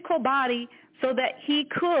physical body so that he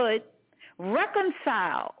could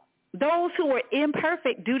reconcile those who were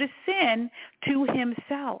imperfect due to sin to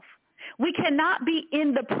himself. We cannot be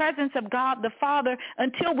in the presence of God the Father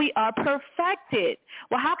until we are perfected.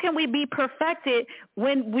 Well, how can we be perfected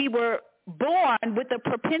when we were born with the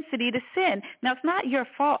propensity to sin? Now, it's not your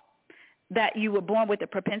fault that you were born with the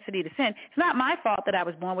propensity to sin. It's not my fault that I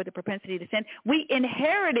was born with the propensity to sin. We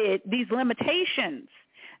inherited these limitations,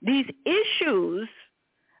 these issues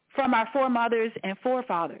from our foremothers and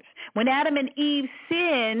forefathers. When Adam and Eve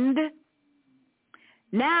sinned,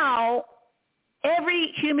 now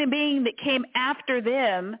every human being that came after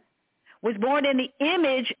them was born in the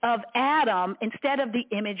image of Adam instead of the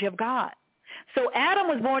image of God. So Adam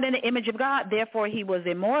was born in the image of God, therefore he was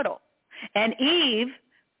immortal. And Eve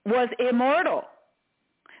was immortal.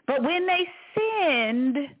 But when they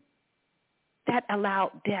sinned, that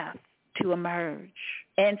allowed death to emerge.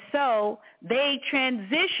 And so they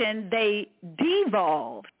transitioned, they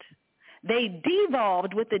devolved. They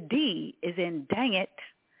devolved with the D as in dang it.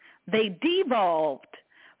 They devolved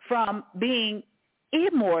from being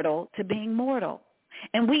immortal to being mortal.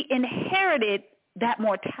 And we inherited that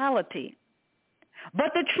mortality.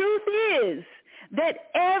 But the truth is that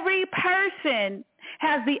every person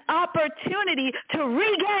has the opportunity to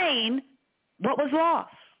regain what was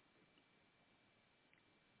lost.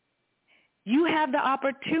 You have the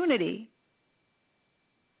opportunity.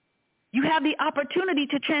 You have the opportunity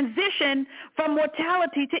to transition from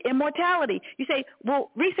mortality to immortality. You say, well,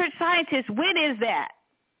 research scientists, when is that?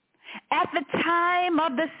 At the time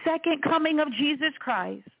of the second coming of Jesus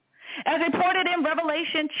Christ. As reported in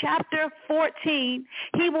Revelation chapter 14,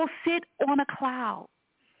 he will sit on a cloud.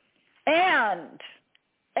 And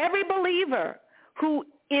every believer who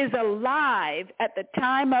is alive at the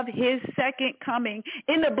time of his second coming,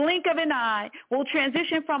 in the blink of an eye, will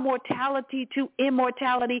transition from mortality to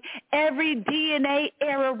immortality. Every DNA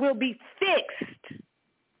error will be fixed.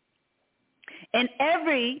 And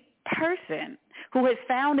every person who has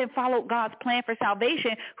found and followed God's plan for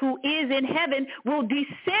salvation, who is in heaven, will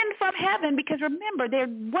descend from heaven, because remember, they're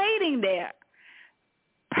waiting there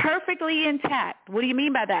perfectly intact. What do you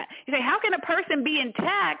mean by that? You say, how can a person be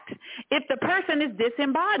intact if the person is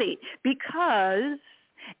disembodied? Because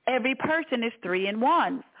every person is 3 in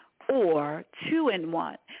 1 or 2 in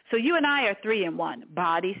 1. So you and I are 3 in 1,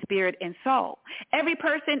 body, spirit, and soul. Every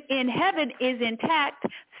person in heaven is intact,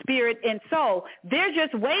 spirit and soul. They're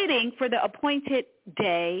just waiting for the appointed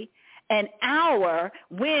day and hour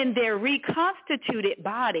when their reconstituted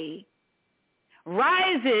body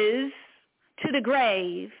rises to the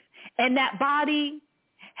grave, and that body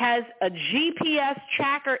has a GPS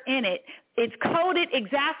tracker in it. It's coded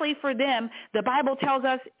exactly for them. The Bible tells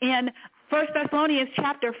us in 1 Thessalonians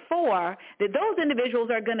chapter 4 that those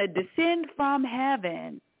individuals are going to descend from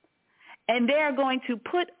heaven, and they're going to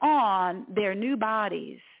put on their new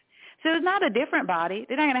bodies. So it's not a different body.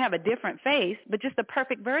 They're not going to have a different face, but just the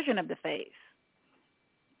perfect version of the face.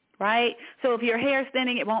 Right? So if your hair is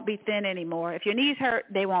thinning, it won't be thin anymore. If your knees hurt,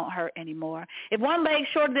 they won't hurt anymore. If one leg's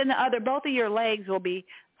shorter than the other, both of your legs will be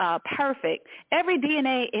perfect. Every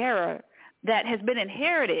DNA error that has been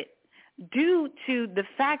inherited due to the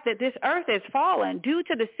fact that this earth is fallen, due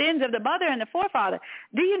to the sins of the mother and the forefather.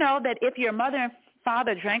 Do you know that if your mother and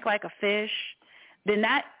father drank like a fish, then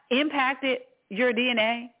that impacted your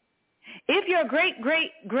DNA? If your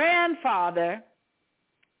great-great-grandfather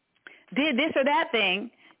did this or that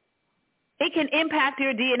thing, it can impact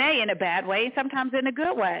your DNA in a bad way and sometimes in a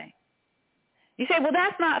good way. You say, well,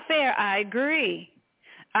 that's not fair. I agree.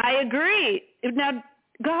 Now,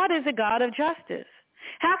 God is a God of justice.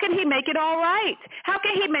 How can he make it all right? How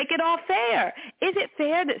can he make it all fair? Is it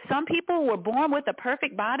fair that some people were born with a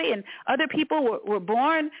perfect body and other people were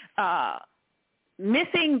born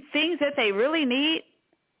missing things that they really need?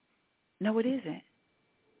 No, it isn't.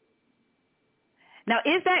 Now,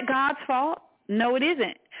 is that God's fault? No, it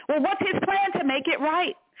isn't. Well, what's his plan to make it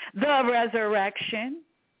right? The resurrection.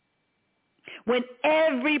 When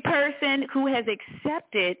every person who has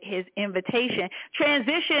accepted his invitation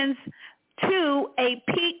transitions to a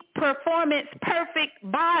peak performance perfect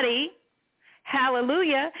body,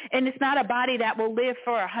 hallelujah, and it's not a body that will live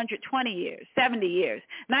for 120 years, 70 years,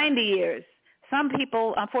 90 years. Some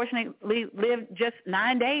people, unfortunately, live just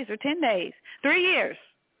 9 days or 10 days, 3 years.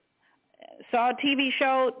 Saw a TV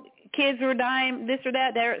show, kids were dying, this or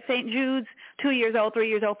that. They're at St. Jude's, 2 years old, 3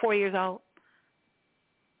 years old, 4 years old.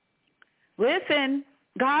 Listen,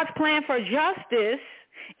 God's plan for justice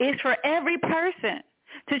is for every person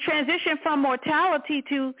to transition from mortality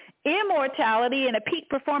to immortality in a peak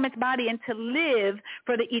performance body and to live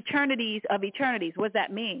for the eternities of eternities. What does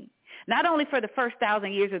that mean? Not only for the first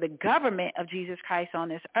 1,000 years of the government of Jesus Christ on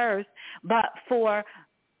this earth, but for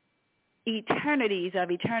eternities of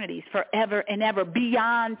eternities, forever and ever,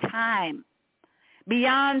 beyond time.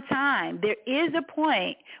 Beyond time. There is a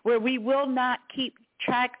point where we will not keep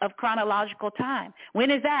track of chronological time. When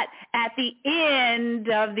is that? At the end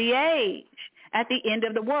of the age, at the end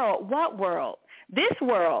of the world. What world? This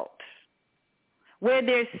world, where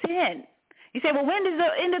there's sin. You say, well, when does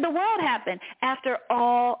the end of the world happen? After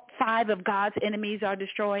all 5 of God's enemies are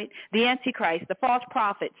destroyed, the Antichrist, the false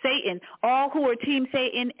prophet, Satan, all who are Team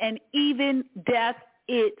Satan, and even death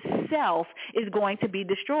itself is going to be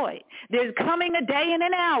destroyed. There's coming a day and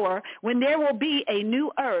an hour when there will be a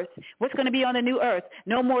new earth. What's going to be on the new earth?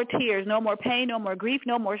 No more tears, no more pain, no more grief,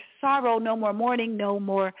 no more sorrow, no more mourning, no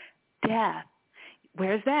more death.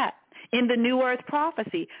 Where's that? In the new earth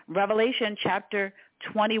prophecy, Revelation chapter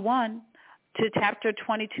 21 to chapter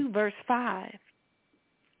 22, verse 5.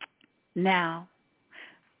 Now,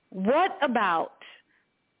 what about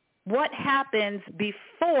what happens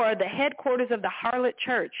before the headquarters of the harlot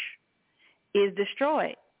church is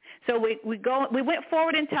destroyed? So we went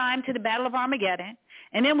forward in time to the Battle of Armageddon,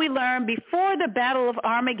 and then we learned before the Battle of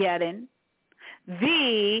Armageddon,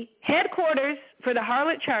 the headquarters for the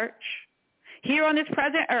harlot church here on this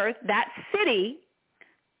present earth, that city,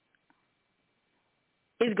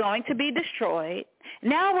 is going to be destroyed.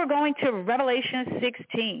 Now we're going to Revelation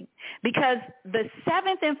 16, because the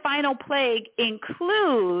 7th and final plague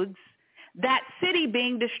includes that city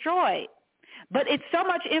being destroyed. But it's so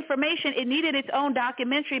much information, it needed its own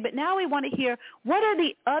documentary. But now we want to hear, what are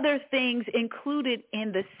the other things included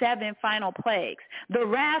in the 7 final plagues? The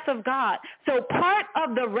wrath of God. So part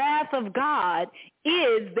of the wrath of God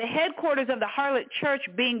is the headquarters of the harlot church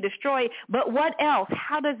being destroyed. But what else?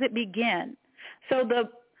 How does it begin? So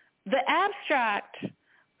the abstract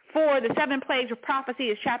for the 7 plagues of prophecy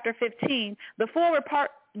is chapter 15. The full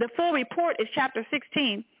report is chapter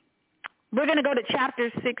 16. We're going to go to chapter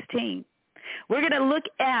 16. We're going to look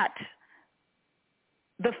at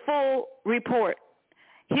the full report.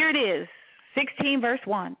 Here it is, 16 verse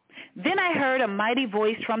 1. Then I heard a mighty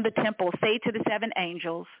voice from the temple say to the 7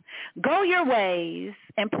 angels, go your ways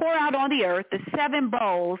and pour out on the earth the 7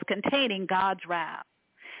 bowls containing God's wrath.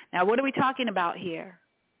 Now, what are we talking about here?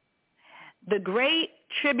 The great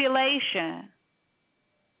tribulation,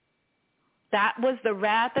 that was the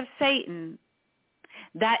wrath of Satan,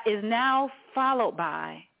 that is now followed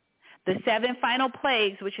by the 7 final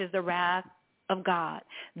plagues, which is the wrath of God.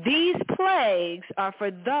 These plagues are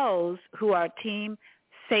for those who are Team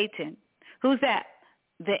Satan. Who's that?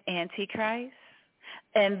 The Antichrist,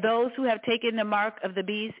 and those who have taken the mark of the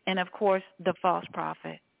beast, and, of course, the false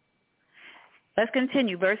prophet. Let's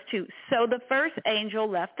continue. Verse 2. So the first angel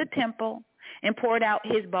left the temple and poured out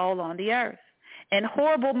his bowl on the earth, and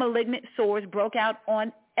horrible malignant sores broke out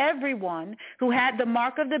on everyone who had the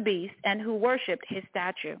mark of the beast and who worshipped his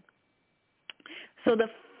statue. So the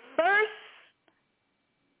first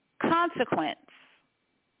consequence,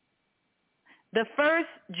 the first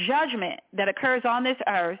judgment that occurs on this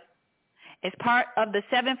earth as part of the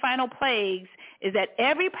 7 final plagues is that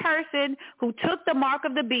every person who took the mark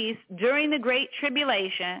of the beast during the Great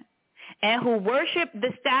Tribulation and who worshiped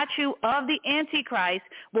the statue of the Antichrist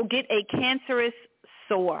will get a cancerous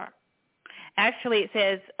sore. Actually, it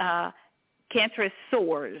says cancerous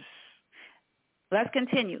sores. Let's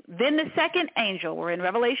continue. Then the second angel, we're in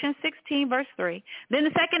Revelation 16, verse 3. Then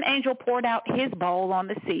the second angel poured out his bowl on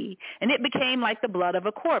the sea, and it became like the blood of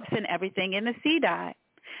a corpse, and everything in the sea died.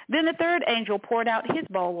 Then the third angel poured out his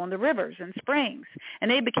bowl on the rivers and springs,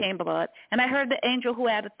 and they became blood. And I heard the angel who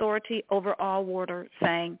had authority over all water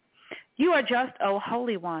saying, you are just, O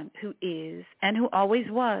Holy One, who is and who always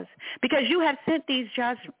was, because you have sent these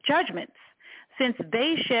judgments. Since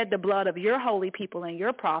they shed the blood of your holy people and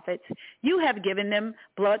your prophets, you have given them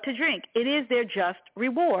blood to drink. It is their just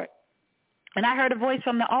reward. And I heard a voice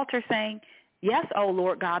from the altar saying, Yes, O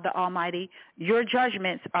Lord God the Almighty, your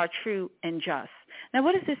judgments are true and just. Now,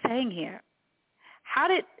 what is this saying here?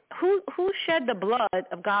 Who shed the blood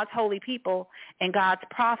of God's holy people and God's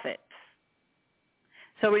prophets?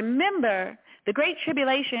 So remember, the Great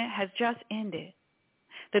Tribulation has just ended.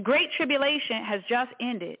 The Great Tribulation has just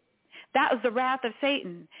ended. That was the wrath of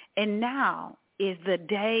Satan. And now is the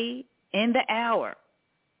day and the hour.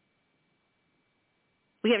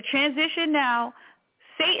 We have transitioned now.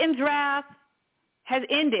 Satan's wrath has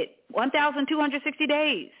ended, 1,260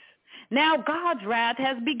 days. Now God's wrath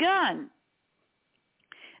has begun.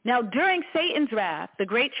 Now during Satan's wrath, the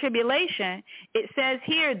Great Tribulation, it says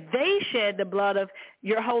here, they shed the blood of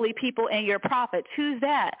your holy people and your prophets. Who's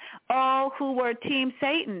that? All who were Team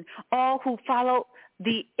Satan, all who followed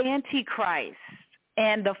the Antichrist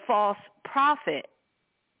and the false prophet.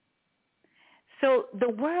 So the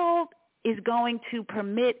world is going to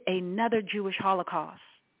permit another Jewish Holocaust.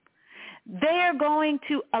 They're going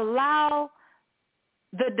to allow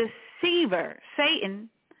the deceiver, Satan,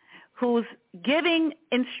 who's giving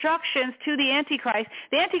instructions to the Antichrist.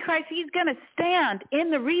 The Antichrist, he's going to stand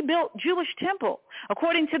in the rebuilt Jewish temple.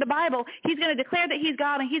 According to the Bible, he's going to declare that he's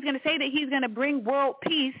God, and he's going to say that he's going to bring world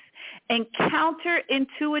peace. And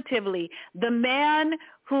counterintuitively, the man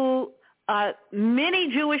who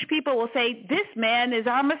many Jewish people will say, this man is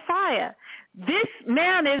our Messiah. This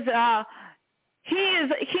man is he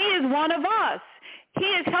is one of us.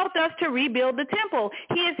 He has helped us to rebuild the temple.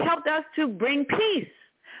 He has helped us to bring peace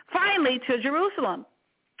finally to Jerusalem.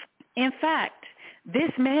 In fact,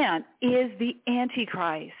 this man is the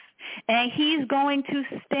Antichrist, and he's going to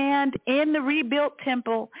stand in the rebuilt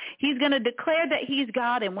temple. He's going to declare that he's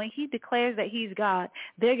God, and when he declares that he's God,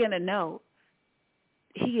 they're going to know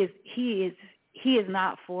he is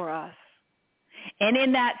not for us. And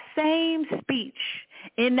in that same speech,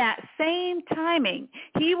 in that same timing,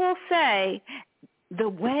 he will say, the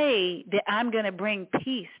way that I'm going to bring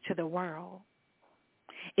peace to the world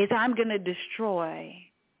is I'm going to destroy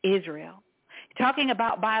Israel. Talking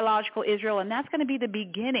about biological Israel, and that's going to be the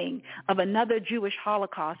beginning of another Jewish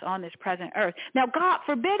Holocaust on this present earth. Now, God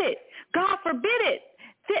forbid it. God forbid it.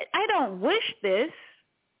 I don't wish this.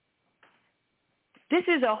 This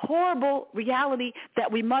is a horrible reality that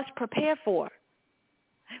we must prepare for.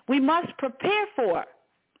 We must prepare for.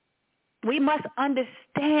 We must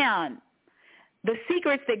understand the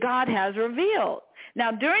secrets that God has revealed.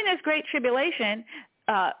 Now, during this Great Tribulation,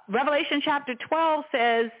 Revelation chapter 12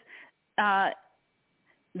 says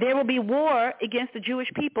there will be war against the Jewish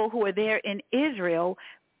people who are there in Israel,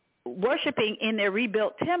 worshiping in their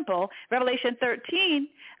rebuilt temple. Revelation 13,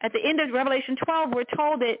 at the end of Revelation 12, we're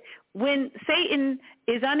told that when Satan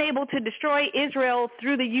is unable to destroy Israel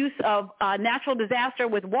through the use of natural disaster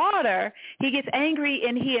with water, he gets angry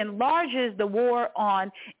and he enlarges the war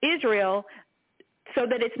on Israel so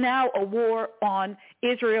that it's now a war on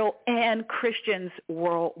Israel and Christians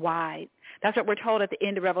worldwide. That's what we're told at the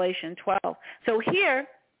end of Revelation 12. So here,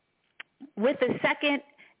 with the second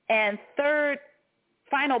and third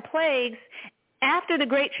final plagues, after the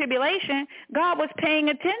Great Tribulation, God was paying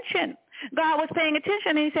attention. God was paying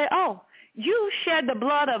attention, and he said, oh, you shed the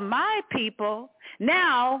blood of my people.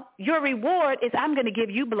 Now your reward is I'm going to give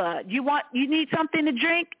you blood. You need something to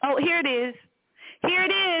drink? Oh, here it is. Here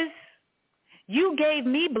it is. You gave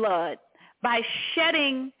me blood by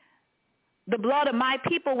shedding the blood of my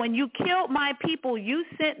people. When you killed my people, you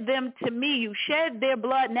sent them to me. You shed their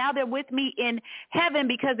blood. Now they're with me in heaven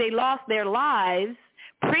because they lost their lives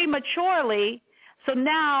prematurely. So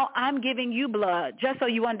now I'm giving you blood just so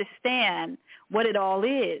you understand what it all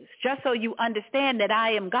is, just so you understand that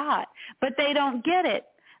I am God. But they don't get it.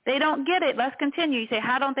 They don't get it. Let's continue. You say,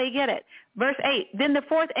 how don't they get it? Verse 8, then the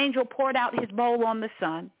fourth angel poured out his bowl on the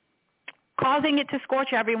sun, causing it to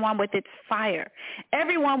scorch everyone with its fire.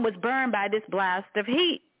 Everyone was burned by this blast of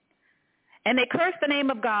heat. And they cursed the name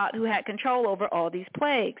of God who had control over all these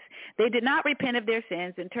plagues. They did not repent of their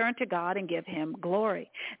sins and turn to God and give him glory.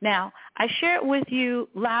 Now, I shared with you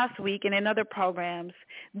last week and in other programs,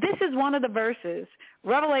 this is one of the verses,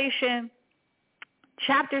 Revelation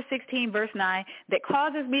chapter 16, verse 9, that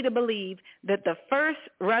causes me to believe that the first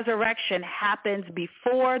resurrection happens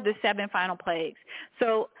before the seven final plagues.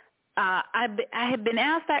 So I have been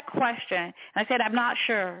asked that question, and I said, I'm not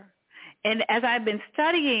sure. And as I've been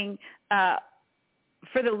studying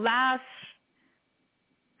for the last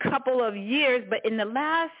couple of years, but in the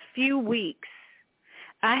last few weeks,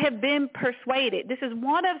 I have been persuaded. This is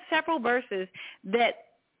one of several verses that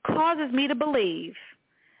causes me to believe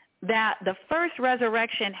that the first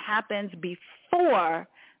resurrection happens before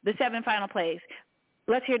the seven final plagues.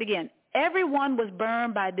 Let's hear it again. Everyone was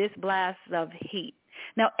burned by this blast of heat.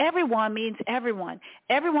 Now, everyone means everyone.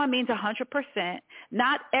 Everyone means 100%.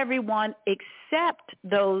 Not everyone except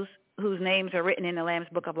those whose names are written in the Lamb's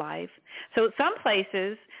Book of Life. So some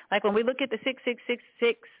places, like when we look at the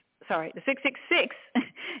 666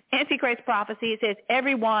 Antichrist prophecy, it says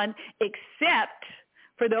everyone except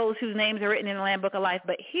for those whose names are written in the Lamb's Book of Life.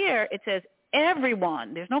 But here it says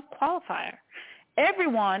everyone. There's no qualifier.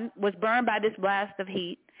 Everyone was burned by this blast of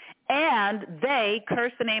heat, and they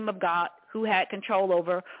cursed the name of God who had control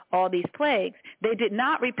over all these plagues. They did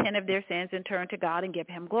not repent of their sins and turn to God and give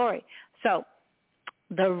him glory. So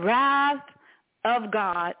the wrath of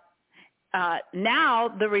God, now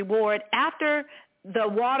the reward after the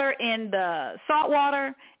water in the salt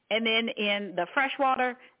water and then in the fresh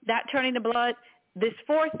water, that turning to blood, this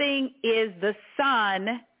fourth thing is the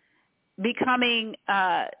sun becoming,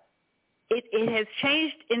 it has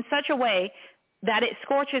changed in such a way that it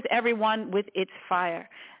scorches everyone with its fire.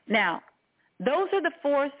 Now, those are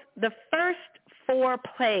the first four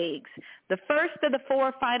plagues. The first of the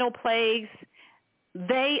four final plagues,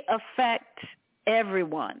 they affect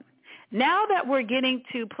everyone. Now that we're getting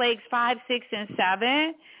to plagues 5, 6, and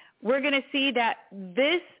 7, we're going to see that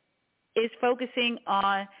this is focusing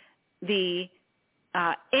on the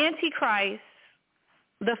Antichrist,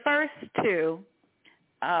 the first two,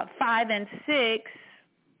 5 and 6,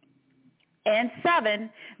 and 7,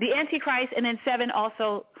 the Antichrist, and then 7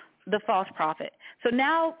 also the false prophet. So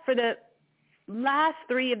now for the last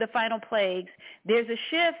three of the final plagues, there's a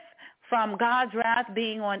shift from God's wrath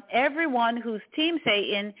being on everyone who's Team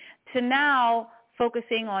Satan to now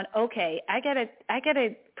focusing on, okay, I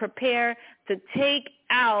gotta prepare to take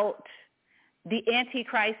out the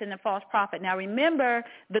Antichrist and the false prophet. Now remember,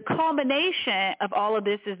 the culmination of all of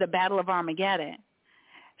this is the Battle of Armageddon.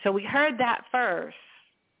 So we heard that first.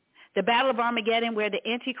 The Battle of Armageddon, where the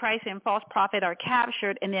Antichrist and false prophet are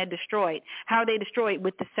captured and they're destroyed. How are they destroyed?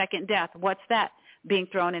 With the second death. What's that? Being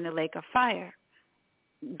thrown in the lake of fire.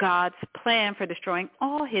 God's plan for destroying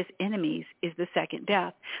all his enemies is the second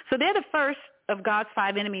death. So they're the first of God's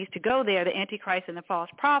 5 enemies to go there, the Antichrist and the false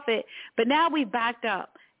prophet. But now we've backed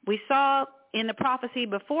up. We saw in the prophecy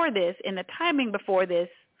before this, in the timing before this,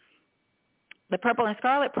 the purple and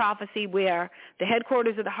scarlet prophecy where the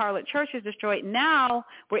headquarters of the harlot church is destroyed. Now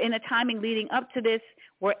we're in the timing leading up to this.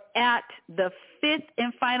 We're at the 5th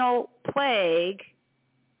and final plague.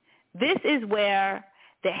 This is where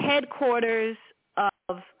the headquarters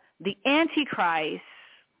of the Antichrist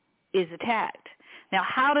is attacked. Now,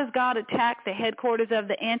 how does God attack the headquarters of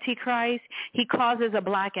the Antichrist? He causes a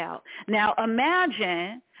blackout. Now,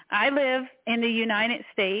 imagine, I live in the United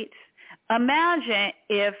States. Imagine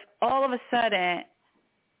if all of a sudden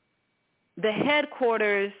the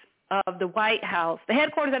headquarters of the White House, the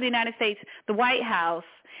headquarters of the United States, the White House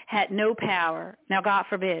had no power. Now, God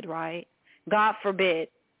forbid, right? God forbid.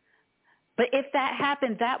 But if that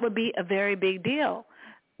happened, that would be a very big deal.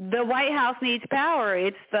 The White House needs power.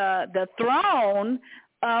 It's the throne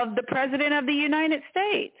of the President of the United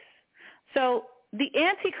States. So the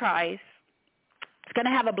Antichrist is going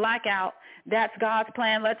to have a blackout. That's God's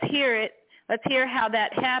plan. Let's hear it. Let's hear how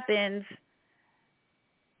that happens.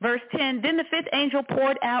 Verse 10, then the 5th angel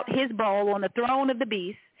poured out his bowl on the throne of the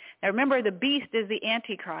beast. Now remember, the beast is the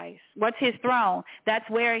Antichrist. What's his throne? That's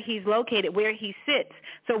where he's located, where he sits.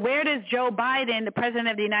 So where does Joe Biden, the President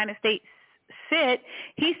of the United States, sit?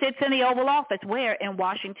 He sits in the Oval Office. Where? In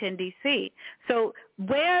Washington, D.C. So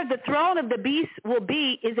where the throne of the beast will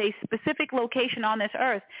be is a specific location on this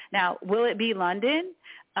earth. Now, will it be London?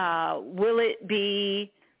 Will it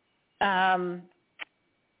be, I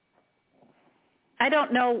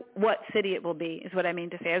don't know what city it will be, is what I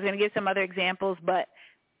mean to say. I was going to give some other examples, but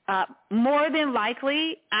more than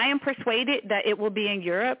likely, I am persuaded that it will be in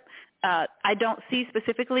Europe. I don't see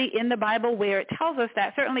specifically in the Bible where it tells us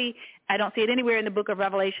that. Certainly, I don't see it anywhere in the book of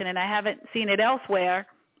Revelation, and I haven't seen it elsewhere.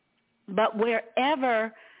 But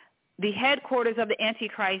wherever the headquarters of the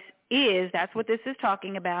Antichrist is, that's what this is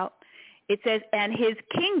talking about. It says, and his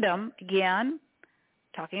kingdom, again,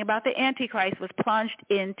 talking about the Antichrist, was plunged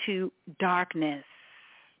into darkness.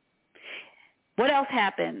 What else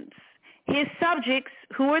happens? His subjects,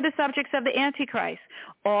 who are the subjects of the Antichrist?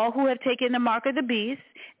 All who have taken the mark of the beast,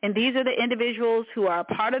 and these are the individuals who are a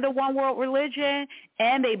part of the one world religion,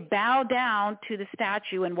 and they bow down to the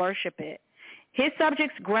statue and worship it. His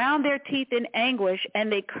subjects ground their teeth in anguish, and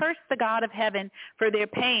they curse the God of heaven for their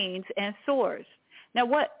pains and sores. Now,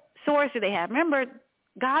 what sores do they have? Remember,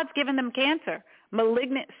 God's given them cancer,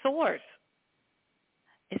 malignant sores.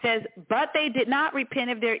 It says, but they did not repent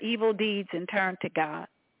of their evil deeds and turn to God.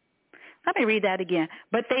 Let me read that again.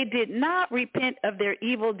 But they did not repent of their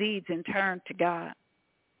evil deeds and turn to God.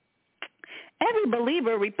 every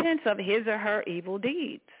believer repents of his or her evil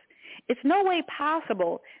deeds. It's no way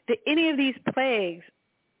possible that any of these plagues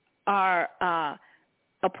are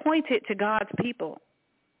appointed to God's people.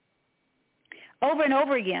 Over and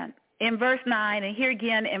over again in verse 9 and here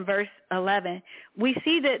again in verse 11, we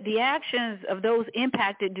see that the actions of those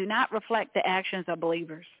impacted do not reflect the actions of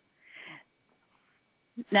believers.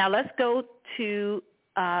 Now let's go to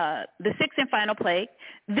the sixth and final plague.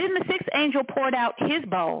 Then the sixth angel poured out his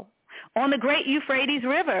bowl on the great Euphrates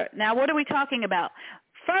River. Now what are we talking about?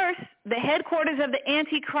 First, the headquarters of the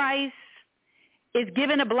Antichrist is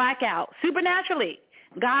given a blackout. Supernaturally,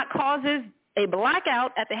 God causes a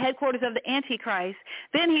blackout at the headquarters of the Antichrist.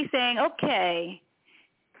 Then he's saying, okay,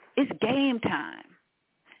 it's game time.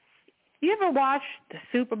 You ever watch the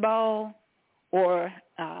Super Bowl or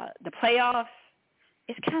the playoffs?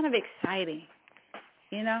 It's kind of exciting,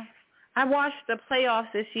 you know. I watched the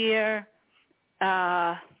playoffs this year.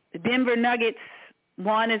 The Denver Nuggets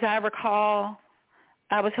won, as I recall.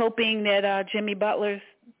 I was hoping that Jimmy Butler's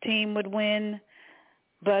team would win.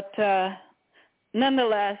 But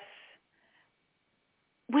nonetheless,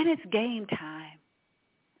 when it's game time,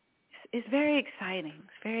 it's very exciting.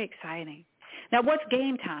 It's very exciting. Now, what's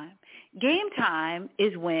game time? Game time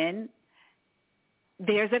is when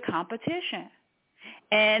there's a competition.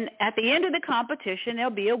 And at the end of the competition,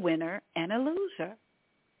 there'll be a winner and a loser.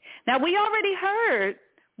 Now, we already heard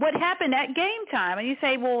what happened at game time. And you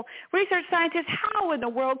say, well, research scientists, how in the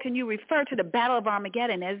world can you refer to the Battle of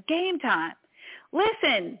Armageddon as game time?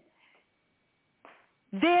 Listen,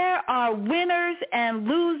 there are winners and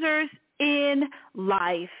losers in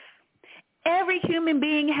life. Every human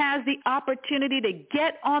being has the opportunity to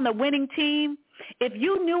get on the winning team. If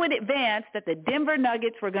you knew in advance that the Denver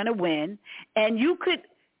Nuggets were going to win and you could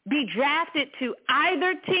be drafted to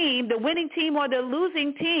either team, the winning team or the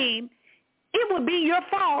losing team, it would be your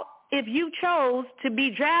fault if you chose to be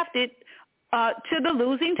drafted to the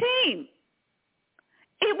losing team.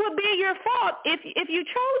 It would be your fault if you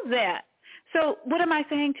chose that. So what am I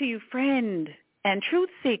saying to you, friend and truth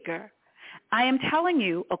seeker? I am telling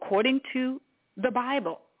you, according to the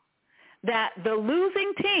Bible, that the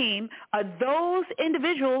losing team are those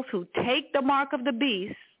individuals who take the mark of the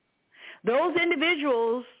beast, those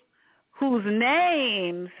individuals whose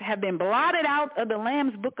names have been blotted out of the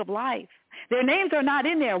Lamb's book of life. Their names are not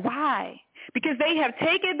in there. Why? Because they have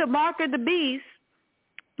taken the mark of the beast.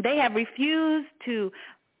 They have refused to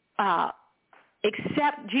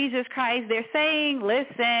accept Jesus Christ. They're saying,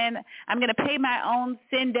 listen, I'm going to pay my own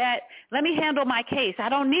sin debt. Let me handle my case. I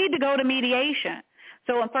don't need to go to mediation.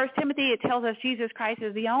 So in 1 Timothy, it tells us Jesus Christ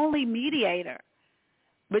is the only mediator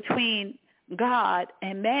between God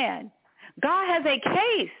and man. God has a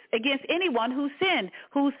case against anyone who sinned.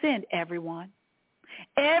 Who sinned? Everyone.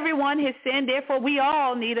 Everyone has sinned. Therefore, we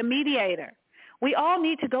all need a mediator. We all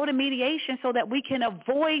need to go to mediation so that we can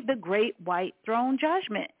avoid the great white throne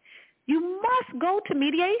judgment. You must go to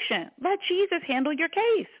mediation. Let Jesus handle your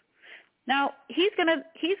case. Now, he's gonna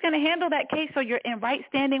handle that case so you're in right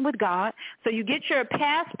standing with God, so you get your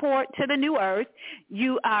passport to the new earth.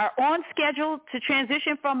 You are on schedule to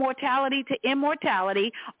transition from mortality to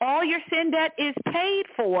immortality. All your sin debt is paid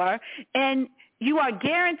for, and you are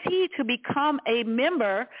guaranteed to become a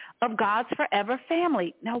member of God's forever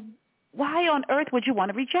family. Now, why on earth would you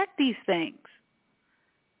want to reject these things?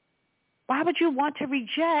 Why would you want to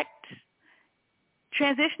reject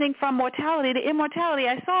transitioning from mortality to immortality?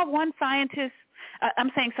 I saw one scientist,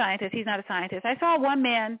 I'm saying scientist, he's not a scientist. I saw one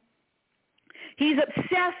man, he's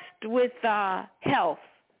obsessed with health,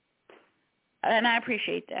 and I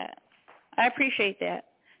appreciate that.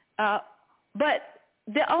 But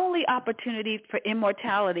the only opportunity for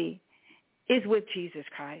immortality is with Jesus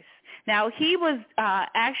Christ. Now, he was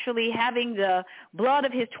actually having the blood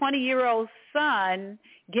of his 20-year-old son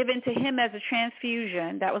given to him as a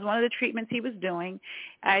transfusion. That was one of the treatments he was doing.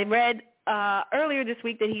 I read earlier this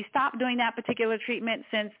week that he stopped doing that particular treatment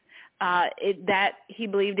since that he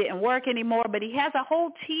believed didn't work anymore. But he has a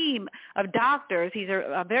whole team of doctors. He's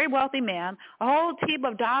a very wealthy man, a whole team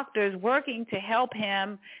of doctors working to help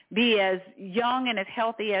him be as young and as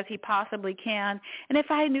healthy as he possibly can. And if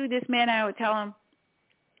I knew this man, I would tell him,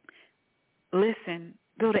 listen,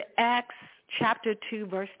 go to Acts chapter 2,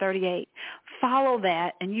 verse 38. Follow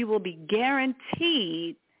that, and you will be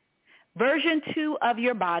guaranteed version 2 of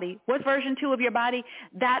your body. What's version 2 of your body?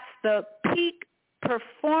 That's the peak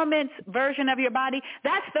performance version of your body.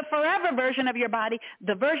 That's the forever version of your body,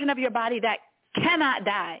 the version of your body that cannot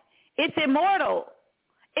die. It's immortal.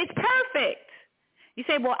 It's perfect. You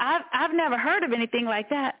say, well, I've never heard of anything like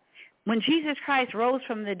that. When Jesus Christ rose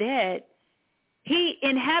from the dead, He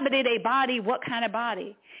inhabited a body. What kind of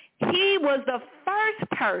body? He was the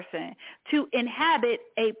first person to inhabit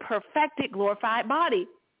a perfected, glorified body.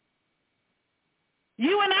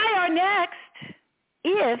 You and I are next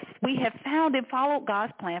if we have found and followed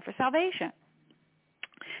God's plan for salvation.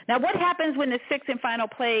 Now, what happens when the sixth and final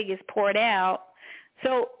plague is poured out?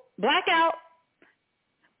 So, blackout.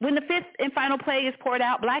 When the fifth and final plague is poured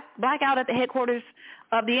out, blackout at the headquarters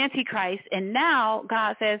of the Antichrist, and now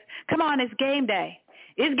God says, come on, it's game day.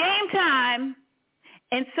 It's game time.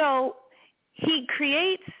 And so he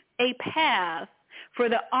creates a path for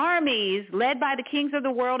the armies led by the kings of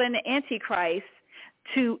the world and the Antichrist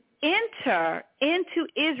to enter into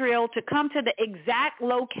Israel to come to the exact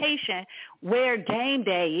location where game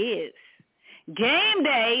day is. Game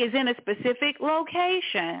day is in a specific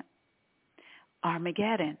location,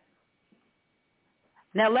 Armageddon.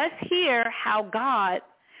 Now let's hear how God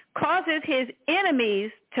causes his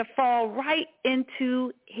enemies to fall right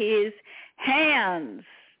into his hands.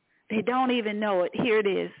 They don't even know it. Here it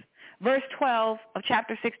is. Verse 12 of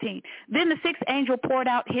chapter 16. Then the sixth angel poured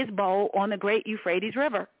out his bowl on the great Euphrates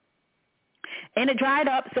River. And it dried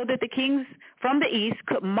up so that the kings from the east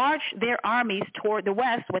could march their armies toward the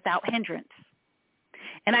west without hindrance.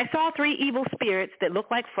 And I saw three evil spirits that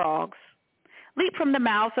looked like frogs leap from the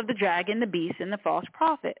mouths of the dragon, the beast, and the false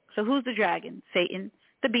prophet. So who's the dragon? Satan,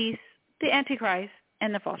 the beast, the Antichrist,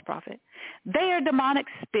 and the false prophet. They are demonic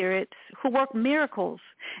spirits who work miracles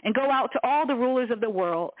and go out to all the rulers of the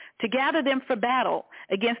world to gather them for battle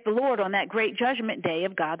against the Lord on that great judgment day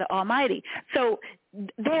of God the Almighty. So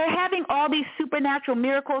they're having all these supernatural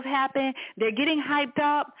miracles happen. They're getting hyped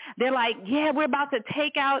up. They're like, yeah, we're about to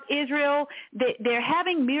take out Israel. They're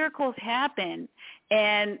having miracles happen.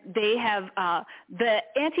 And they have the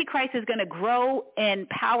Antichrist is going to grow in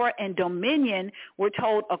power and dominion, we're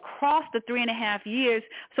told, across the 3.5 years.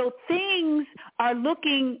 So things are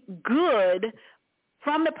looking good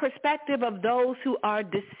from the perspective of those who are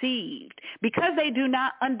deceived. Because they do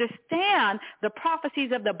not understand the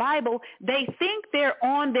prophecies of the Bible, they think they're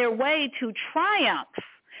on their way to triumph.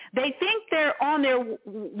 They think they're on their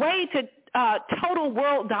way to total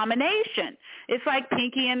world domination. It's like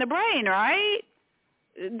Pinky and the Brain, right?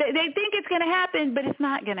 They think it's going to happen, but it's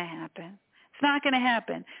not going to happen. It's not going to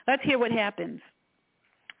happen. Let's hear what happens.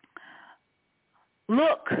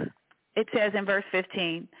 Look, it says in verse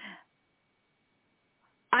 15,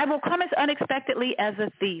 I will come as unexpectedly as a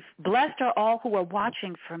thief. Blessed are all who are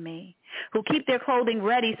watching for me, who keep their clothing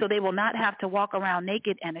ready so they will not have to walk around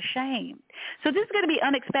naked and ashamed. So this is going to be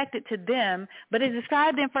unexpected to them, but it's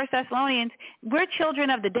described in 1 Thessalonians, we're children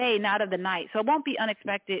of the day, not of the night, so it won't be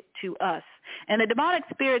unexpected to us. And the demonic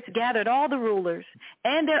spirits gathered all the rulers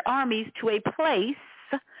and their armies to a place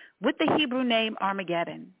with the Hebrew name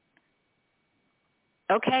Armageddon.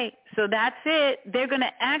 Okay, so that's it. They're going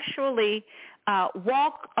to actually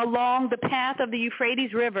walk along the path of the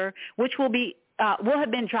Euphrates River, which will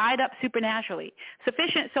have been dried up supernaturally,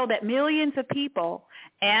 sufficient so that millions of people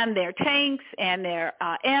and their tanks and their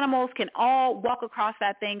animals can all walk across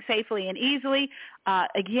that thing safely and easily.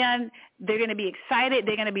 Again, they're going to be excited.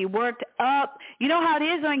 They're going to be worked up. You know how it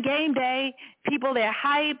is on game day. People, they're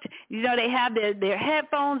hyped. You know, they have their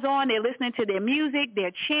headphones on. They're listening to their music.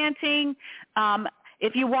 They're chanting.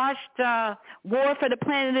 If you watched War for the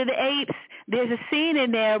Planet of the Apes, there's a scene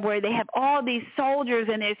in there where they have all these soldiers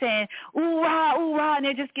and they're saying, ooh-rah, ooh-rah, and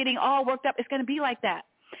they're just getting all worked up. It's going to be like that.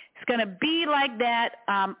 It's going to be like that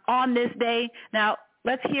on this day. Now,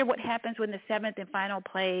 let's hear what happens when the seventh and final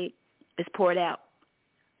plague is poured out.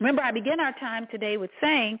 Remember, I began our time today with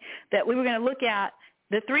saying that we were going to look at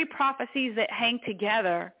the three prophecies that hang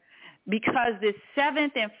together because this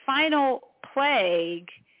seventh and final plague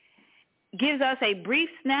gives us a brief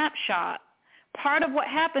snapshot. Part of what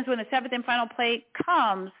happens when the seventh and final plague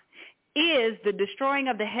comes is the destroying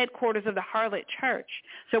of the headquarters of the harlot church.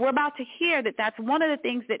 So we're about to hear that that's one of the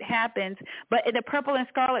things that happens. But in the purple and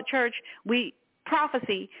scarlet church, we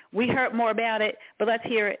heard more about it, but let's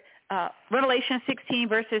hear it. Revelation 16,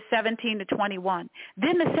 verses 17 to 21.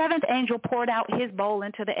 Then the seventh angel poured out his bowl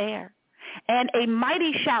into the air, and a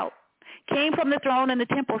mighty shout came from the throne in the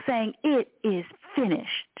temple saying, it is finished.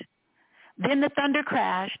 Then the thunder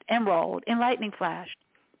crashed and rolled, and lightning flashed.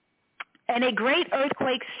 And a great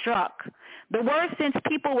earthquake struck, the worst since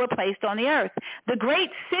people were placed on the earth. The great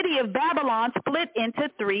city of Babylon split into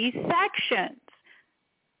 3 sections,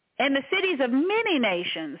 and the cities of many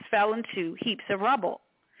nations fell into heaps of rubble.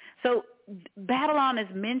 So Babylon is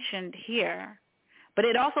mentioned here, but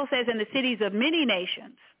it also says in the cities of many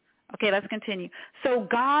nations. Okay, let's continue. So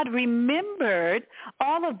God remembered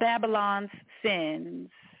all of Babylon's sins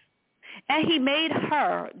And he made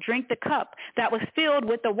her drink the cup that was filled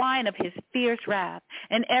with the wine of his fierce wrath.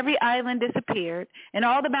 And every island disappeared, and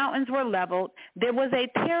all the mountains were leveled. There was a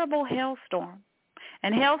terrible hailstorm.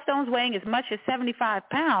 And hailstones weighing as much as 75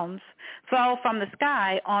 pounds fell from the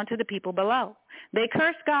sky onto the people below. They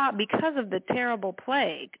cursed God because of the terrible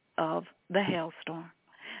plague of the hailstorm.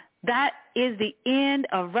 That is the end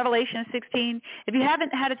of Revelation 16. If you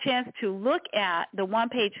haven't had a chance to look at the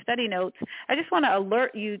one-page study notes, I just want to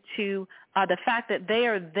alert you to the fact that they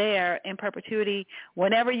are there in perpetuity.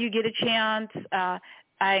 Whenever you get a chance, I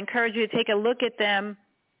encourage you to take a look at them.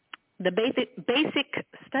 The basic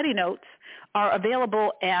study notes are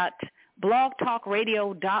available at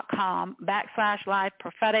blogtalkradio.com/live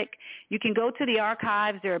prophetic. You can go to the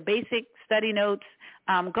archives. There are basic study notes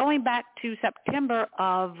going back to September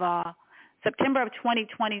of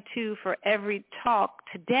 2022 for every talk.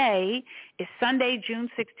 Today is Sunday, June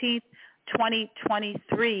 16th,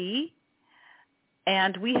 2023,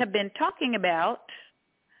 and we have been talking about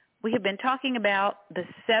the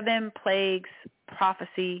 7 plagues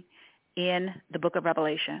prophecy in the book of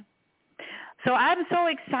Revelation. So I'm so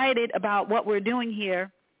excited about what we're doing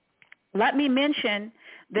here. Let me mention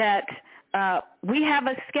that we have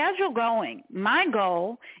a schedule going. My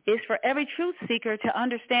goal is for every truth seeker to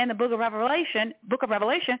understand the book of Revelation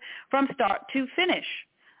from start to finish.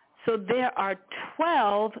 So there are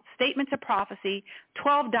 12 statements of prophecy,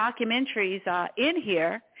 12 documentaries in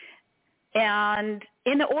here. And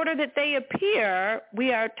in the order that they appear,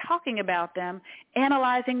 we are talking about them,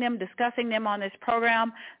 analyzing them, discussing them on this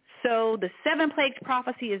program. So the 7 plagues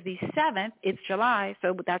prophecy is the 7th. It's July,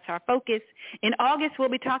 so that's our focus. In August, we'll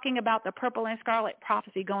be talking about the purple and scarlet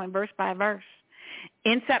prophecy going verse by verse.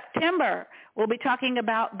 In September, we'll be talking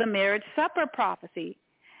about the marriage supper prophecy.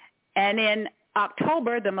 And in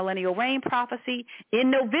October, the millennial reign prophecy.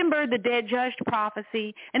 In November, the dead judged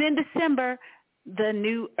prophecy. And in December, the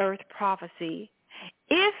new earth prophecy.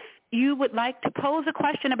 If you would like to pose a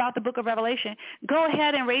question about the book of Revelation, go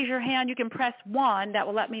ahead and raise your hand. You can press 1. That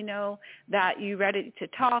will let me know that you're ready to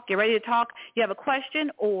talk. You're ready to talk. You have a question,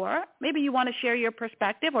 or maybe you want to share your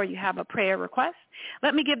perspective, or you have a prayer request.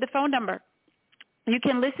 Let me give the phone number. You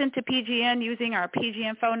can listen to PGN using our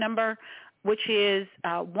PGN phone number, which is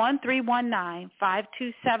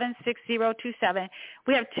 1319-527-6027.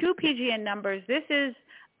 We have 2 PGN numbers. This is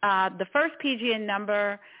the first PGN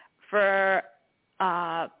number for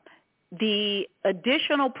the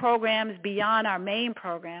additional programs beyond our main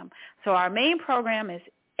program. So our main program is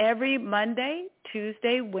every Monday,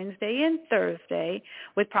 Tuesday, Wednesday, and Thursday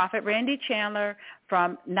with Prophet Randy Chandler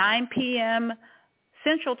from 9 p.m.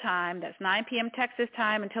 Central Time, that's 9 p.m. Texas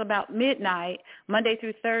time, until about midnight, Monday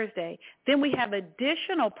through Thursday. Then we have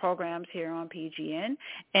additional programs here on PGN,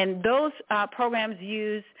 and those programs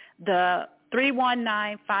use the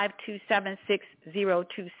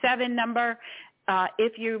 319-527-6027 number.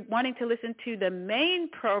 If you're wanting to listen to the main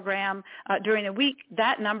program during the week,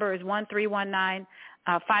 that number is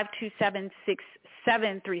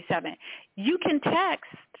 1-319-527-6737. You can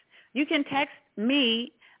text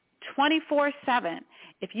me 24/7.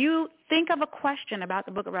 If you think of a question about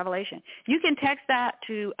the book of Revelation, you can text that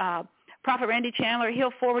to Prophet Randy Chandler.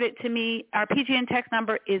 He'll forward it to me. Our PGN text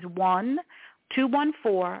number is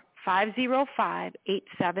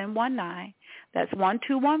 1-214-505-8719. That's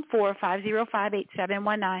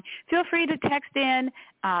 1-214-505-8719. Feel free to text in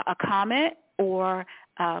a comment or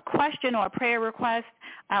a question or a prayer request.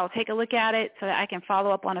 I'll take a look at it so that I can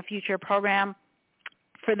follow up on a future program.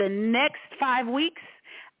 For the next 5 weeks,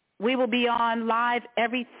 we will be on live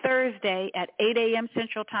every Thursday at 8 a.m.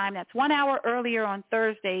 Central Time. That's 1 hour earlier on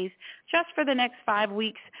Thursdays, just for the next 5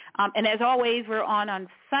 weeks. And as always, we're on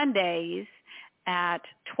Sundays at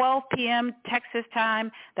 12 p.m. Texas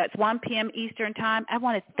time. That's 1 p.m. Eastern time. I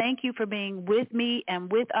want to thank you for being with me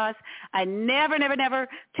and with us. I never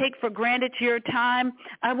take for granted your time.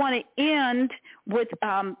 I want to end with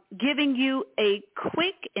giving you a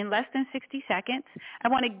quick, in less than 60 seconds, I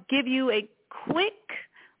want to give you a quick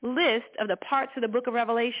list of the parts of the book of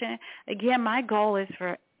Revelation. Again, my goal is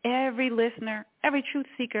for every listener, every truth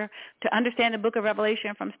seeker to understand the book of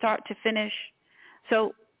Revelation from start to finish.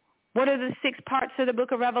 So what are the 6 parts of the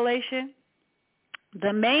book of Revelation?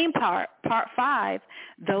 The main part, part 5,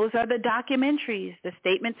 those are the documentaries, the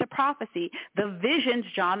statements of prophecy, the visions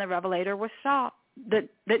John the Revelator saw.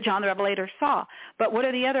 But what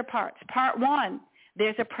are the other parts? Part 1,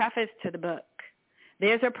 there's a preface to the book.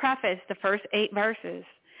 There's a preface, the first 8 verses.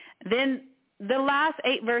 Then the last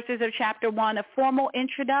 8 verses of chapter 1, a formal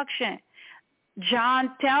introduction.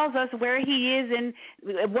 John tells us where he is and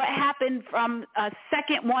what happened from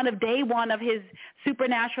day 1 of his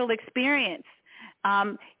supernatural experience.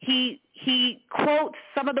 He quotes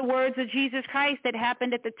some of the words of Jesus Christ that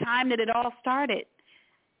happened at the time that it all started.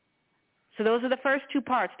 So those are the first two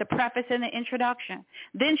parts, the preface and the introduction.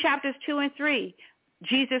 Then chapters 2 and 3,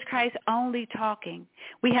 Jesus Christ only talking.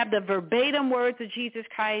 We have the verbatim words of Jesus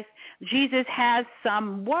Christ. Jesus has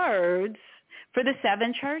some words for the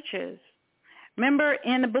 7 churches. Remember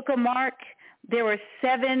in the book of Mark, there were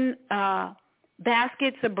 7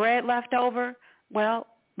 baskets of bread left over? Well,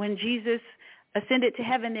 when Jesus ascended to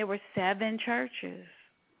heaven, there were 7 churches.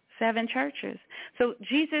 7 churches. So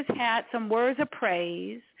Jesus had some words of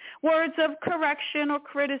praise, words of correction or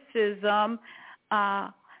criticism,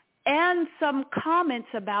 and some comments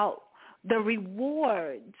about the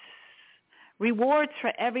rewards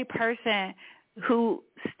for every person who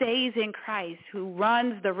stays in Christ, who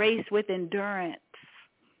runs the race with endurance.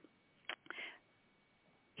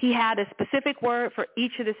 He had a specific word for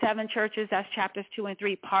each of the 7 churches. That's chapters 2 and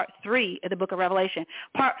 3, part 3 of the book of Revelation.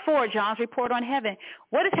 Part 4, John's report on heaven.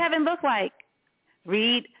 What does heaven look like?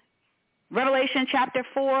 Read Revelation chapter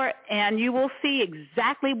 4, and you will see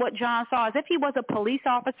exactly what John saw. As if he was a police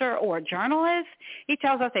officer or a journalist, he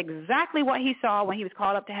tells us exactly what he saw when he was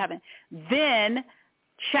called up to heaven. Then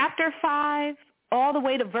chapter 5, all the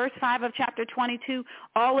way to verse 5 of chapter 22,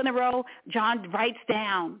 all in a row, John writes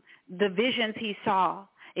down the visions he saw.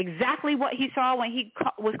 Exactly what he saw when he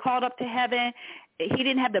was called up to heaven. He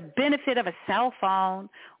didn't have the benefit of a cell phone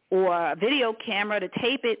or a video camera to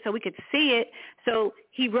tape it so we could see it. So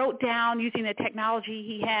he wrote down, using the technology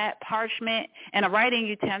he had, parchment and a writing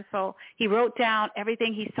utensil, he wrote down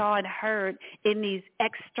everything he saw and heard in these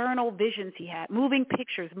external visions he had, moving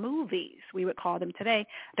pictures, movies, we would call them today,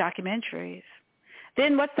 documentaries.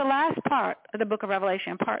 Then what's the last part of the book of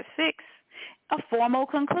Revelation, part 6? A formal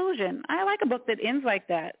conclusion. I like a book that ends like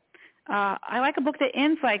that.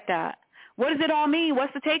 What does it all mean?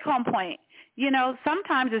 What's the take-home point? You know,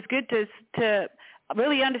 sometimes it's good to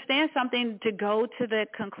really understand something, to go to the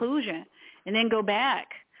conclusion and then go back.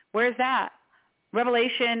 Where's that?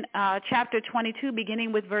 Revelation chapter 22,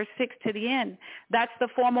 beginning with verse 6 to the end. That's the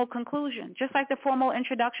formal conclusion. Just like the formal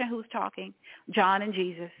introduction, who's talking? John and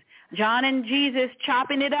Jesus. John and Jesus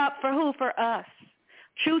chopping it up for who? For us.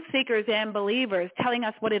 Truth seekers and believers, telling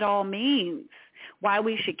us what it all means, why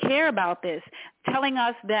we should care about this, telling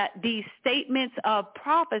us that these statements of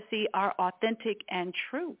prophecy are authentic and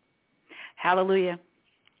true. Hallelujah.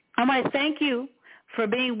 I want to thank you for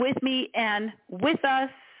being with me and with us.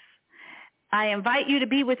 I invite you to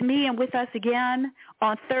be with me and with us again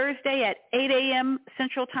on Thursday at 8 a.m.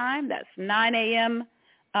 Central Time. That's 9 a.m.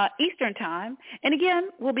 Eastern Time. And again,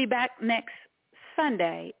 we'll be back next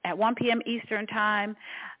Sunday at 1 p.m. Eastern Time.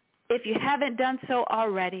 If you haven't done so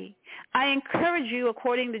already, I encourage you,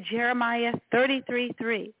 according to Jeremiah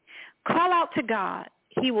 33:3, call out to God.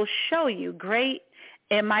 He will show you great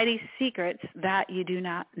and mighty secrets that you do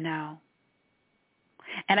not know.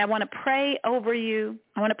 And I want to pray over you.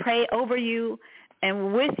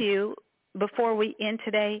 And with you before we end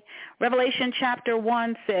today. Revelation chapter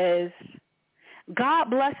 1 says, God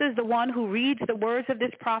blesses the one who reads the words of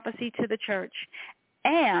this prophecy to the church,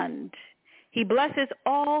 and he blesses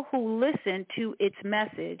all who listen to its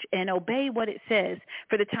message and obey what it says,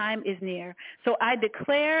 for the time is near. So I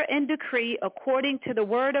declare and decree, according to the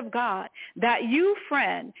word of God, that you,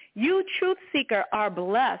 friend, you truth seeker, are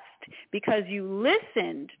blessed because you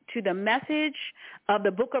listened to the message of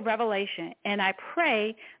the book of Revelation. And I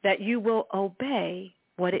pray that you will obey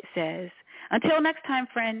what it says. Until next time,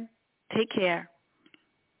 friend, take care.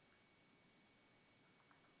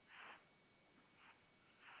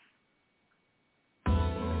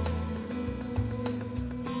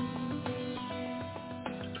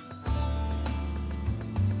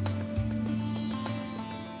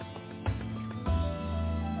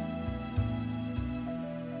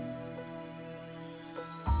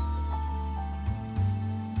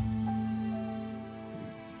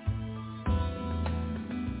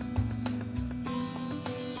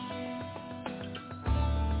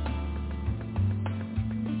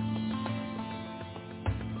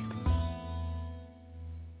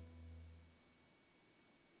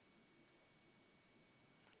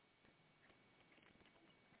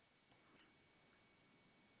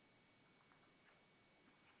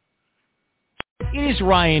 It is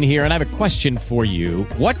Ryan here, and I have a question for you.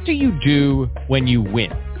 What do you do when you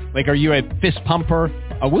win? Like, are you a fist pumper,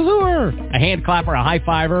 a woohooer, a hand clapper, a high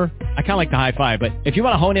fiver? I kind of like the high five, but if you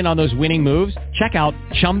want to hone in on those winning moves, check out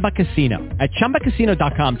Chumba Casino. At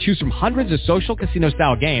ChumbaCasino.com, choose from hundreds of social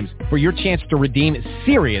casino-style games for your chance to redeem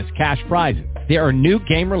serious cash prizes. There are new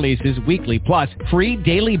game releases weekly, plus free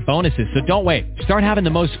daily bonuses. So don't wait. Start having the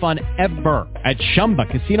most fun ever at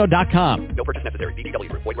ChumbaCasino.com. No purchase necessary. VGW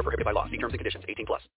Group. Void where prohibited by law. See terms and conditions. 18+.